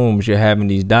these rooms, you're having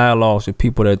these dialogues with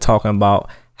people that are talking about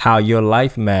how your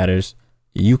life matters.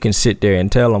 You can sit there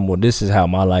and tell them, well, this is how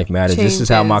my life matters. This is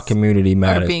how my community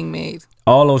matters. Are being made.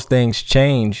 All those things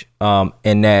change.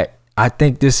 And that I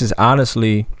think this is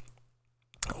honestly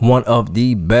one of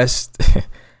the best,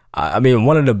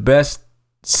 one of the best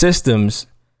systems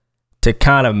to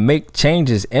kind of make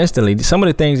changes instantly. Some of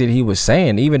the things that he was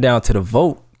saying, even down to the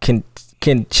vote, can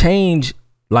change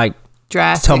like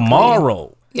drastically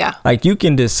tomorrow. Yeah. Like you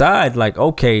can decide like,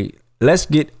 okay, let's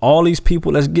get all these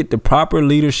people. Let's get the proper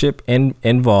leadership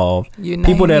involved. Uniting.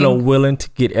 People that are willing to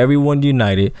get everyone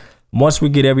united. Once we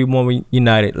get everyone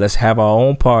united, let's have our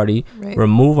own party,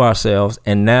 remove ourselves,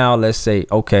 and now let's say,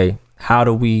 okay, how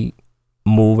do we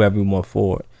move everyone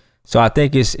forward? So I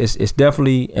think it's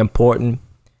definitely important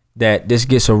that this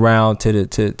gets around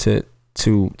to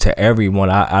everyone.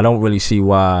 I don't really see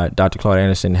why Dr. Claude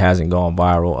Anderson hasn't gone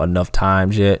viral enough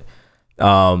times yet.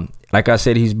 Like I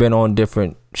said, he's been on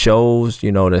different shows,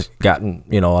 you know, that's gotten,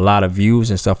 you know, a lot of views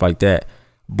and stuff like that.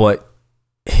 But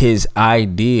his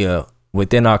idea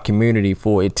within our community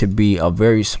for it to be a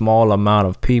very small amount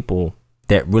of people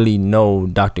that really know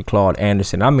Dr. Claude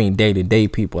Anderson. I mean, day-to-day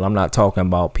people. I'm not talking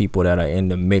about people that are in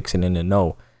the mix and in the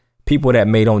know. People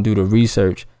that don't do the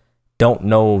research, don't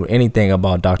know anything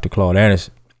about Dr. Claude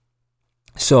Anderson.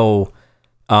 So,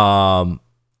 man,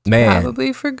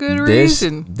 probably for good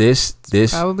reason. This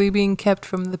probably being kept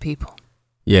from the people.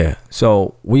 Yeah.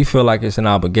 So we feel like it's an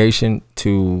obligation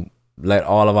to let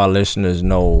all of our listeners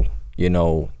know, you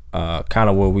know, kind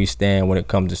of where we stand when it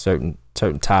comes to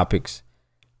certain topics,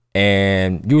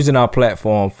 and using our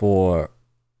platform for,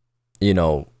 you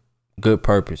know, good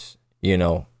purpose, you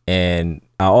know. And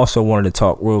I also wanted to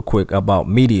talk real quick about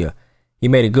media. He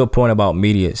made a good point about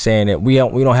media, saying that we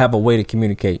don't have a way to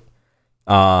communicate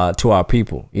to our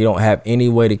people. You don't have any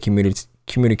way to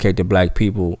communicate to black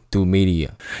people through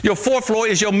media. Your fourth floor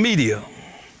is your media.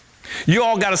 You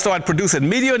all got to start producing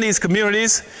media in these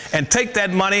communities and take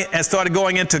that money and start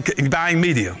going into buying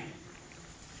media.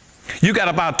 You got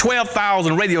about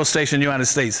 12,000 radio stations in the United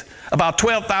States, about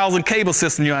 12,000 cable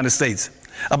systems in the United States,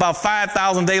 about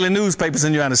 5,000 daily newspapers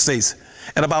in the United States,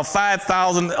 and about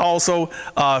 5,000 also,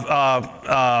 what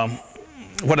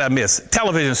did I miss?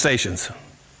 Television stations.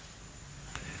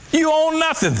 You own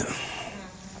nothing.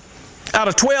 Out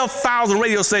of 12,000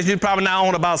 radio stations, you probably now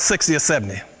own about 60 or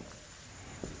 70.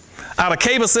 Out of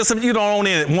cable systems, you don't own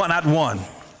any, not one.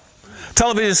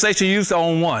 Television station, you used to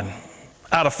own one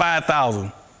out of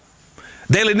 5,000.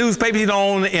 Daily newspaper, you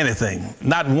don't own anything,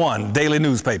 not one daily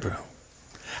newspaper.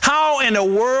 How in the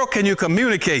world can you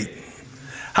communicate?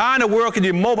 How in the world can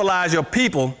you mobilize your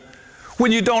people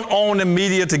when you don't own the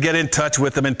media to get in touch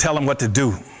with them and tell them what to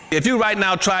do? If you right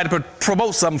now try to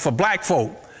promote something for black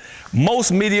folk,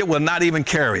 most media will not even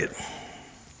carry it.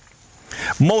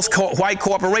 Most white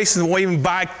corporations won't even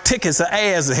buy tickets or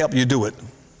ads to help you do it.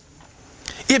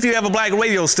 If you have a black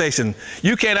radio station,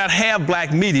 you cannot have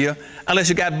black media unless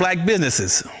you got black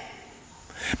businesses,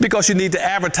 because you need the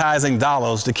advertising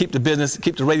dollars to keep the business,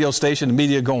 keep the radio station, the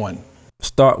media going.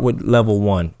 Start with level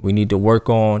one. We need to work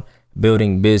on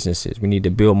building businesses. We need to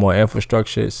build more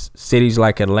infrastructure. Cities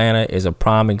like Atlanta is a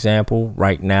prime example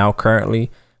right now,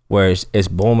 currently, where it's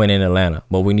booming in Atlanta.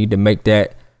 But we need to make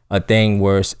that a thing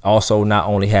where it's also not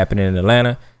only happening in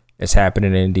Atlanta, it's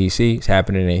happening in DC, it's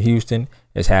happening in Houston,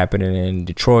 it's happening in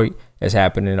Detroit, it's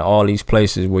happening in all these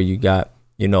places where you got,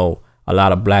 you know, a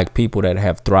lot of black people that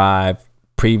have thrived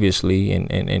previously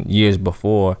and years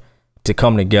before to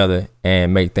come together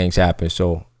and make things happen.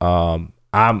 So I'm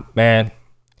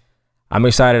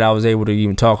excited I was able to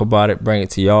even talk about it, bring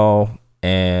it to y'all,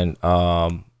 and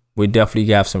we definitely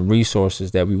got some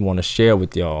resources that we want to share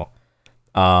with y'all.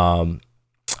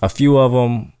 A few of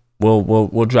them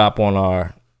we'll drop on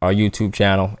our YouTube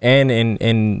channel and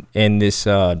in this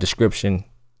description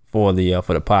for the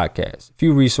podcast. A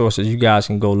few resources you guys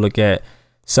can go look at.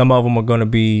 Some of them are going to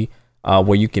be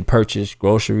where you can purchase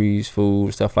groceries,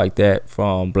 food, stuff like that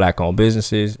from black-owned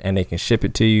businesses, and they can ship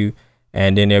it to you.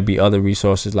 And then there'll be other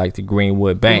resources like the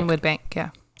Greenwood Bank. Greenwood Bank, yeah.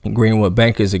 And Greenwood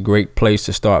Bank is a great place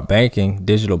to start banking,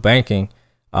 digital banking.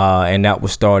 And that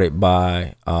was started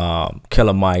by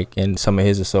Killer Mike and some of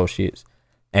his associates.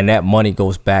 And that money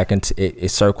goes back into, it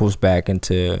circles back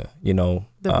into, you know,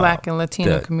 the black and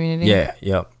Latino community. Yeah,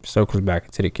 yep. Circles back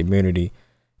into the community.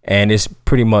 And it's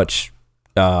pretty much,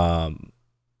 I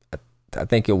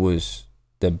think it was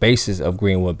the basis of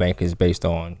Greenwood Bank is based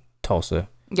on Tulsa.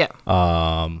 Yeah.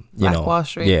 Black Wall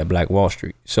Street. Yeah, Black Wall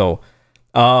Street. So,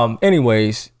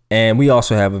 anyways, and we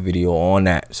also have a video on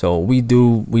that. So we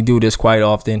do this quite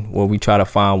often where we try to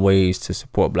find ways to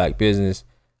support black business.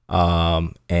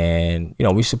 And you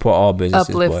know, we support all businesses.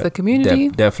 Uplift the community.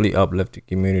 Definitely uplift the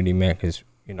community, man, because,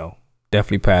 you know,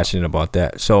 definitely passionate about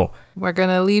that. So we're going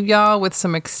to leave y'all with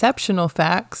some exceptional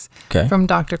facts from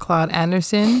Dr. Claude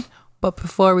Anderson. But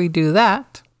before we do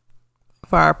that,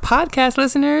 for our podcast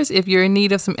listeners, if you're in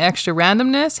need of some extra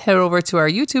randomness, head over to our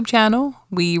YouTube channel,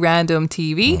 We Random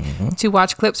TV, to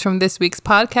watch clips from this week's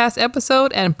podcast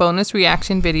episode and bonus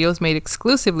reaction videos made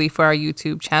exclusively for our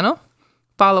YouTube channel.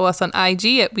 Follow us on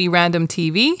IG at We Random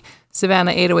TV,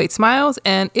 Savannah 808 Smiles,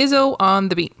 and Izzo on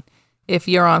the Beat. If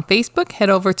you're on Facebook, head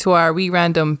over to our We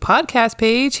Random podcast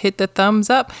page, hit the thumbs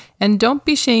up, and don't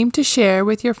be ashamed to share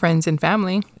with your friends and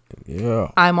family. Yeah.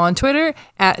 I'm on Twitter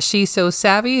at She's So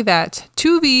Savvy. That's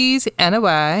 2 V's and a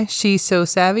Y. She's So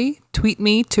Savvy. Tweet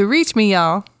me to reach me,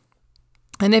 y'all.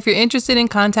 And if you're interested in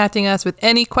contacting us with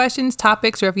any questions,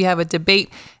 topics, or if you have a debate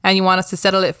and you want us to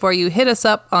settle it for you, hit us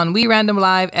up on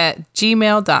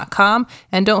werandomlive@gmail.com.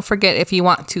 And don't forget, if you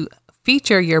want to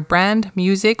feature your brand,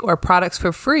 music, or products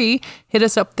for free, hit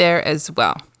us up there as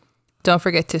well. Don't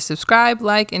forget to subscribe,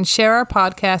 like, and share our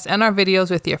podcast and our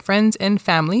videos with your friends and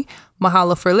family.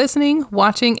 Mahalo for listening,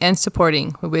 watching, and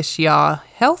supporting. We wish y'all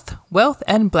health, wealth,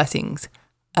 and blessings.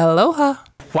 Aloha.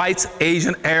 Whites,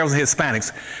 Asian, Arabs, and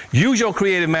Hispanics. Use your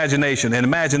creative imagination and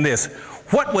imagine this.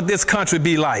 What would this country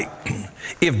be like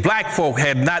if black folk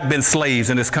had not been slaves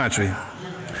in this country?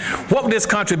 What would this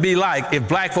country be like if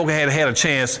black folk had had a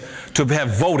chance to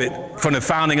have voted from the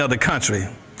founding of the country?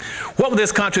 What would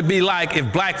this country be like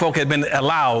if black folk had been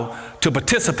allowed to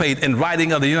participate in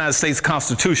writing of the United States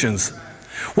constitutions?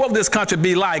 What would this country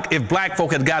be like if black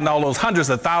folk had gotten all those hundreds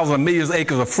of thousands, millions of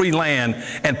acres of free land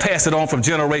and passed it on from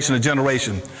generation to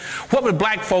generation? What would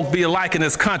black folk be like in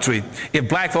this country if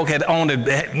black folk had owned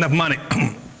enough money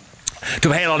to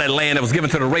have had all that land that was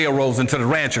given to the railroads and to the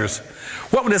ranchers?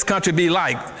 What would this country be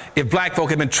like if black folk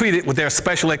had been treated with their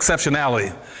special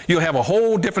exceptionality? You'll have a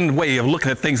whole different way of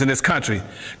looking at things in this country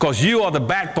because you are the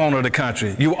backbone of the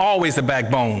country. You're always the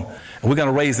backbone. And we're going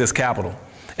to raise this capital.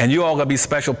 And you all going to be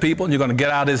special people, and you're going to get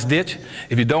out of this ditch.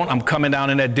 If you don't, I'm coming down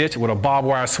in that ditch with a barbed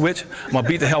wire switch. I'm going to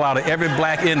beat the hell out of every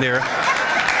black in there.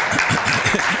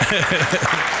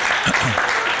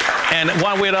 And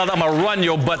one way or the other, I'm going to run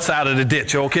your butts out of the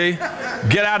ditch, okay?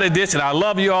 Get out of the ditch, and I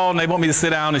love you all, and they want me to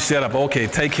sit down and shut up. Okay,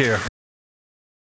 take care.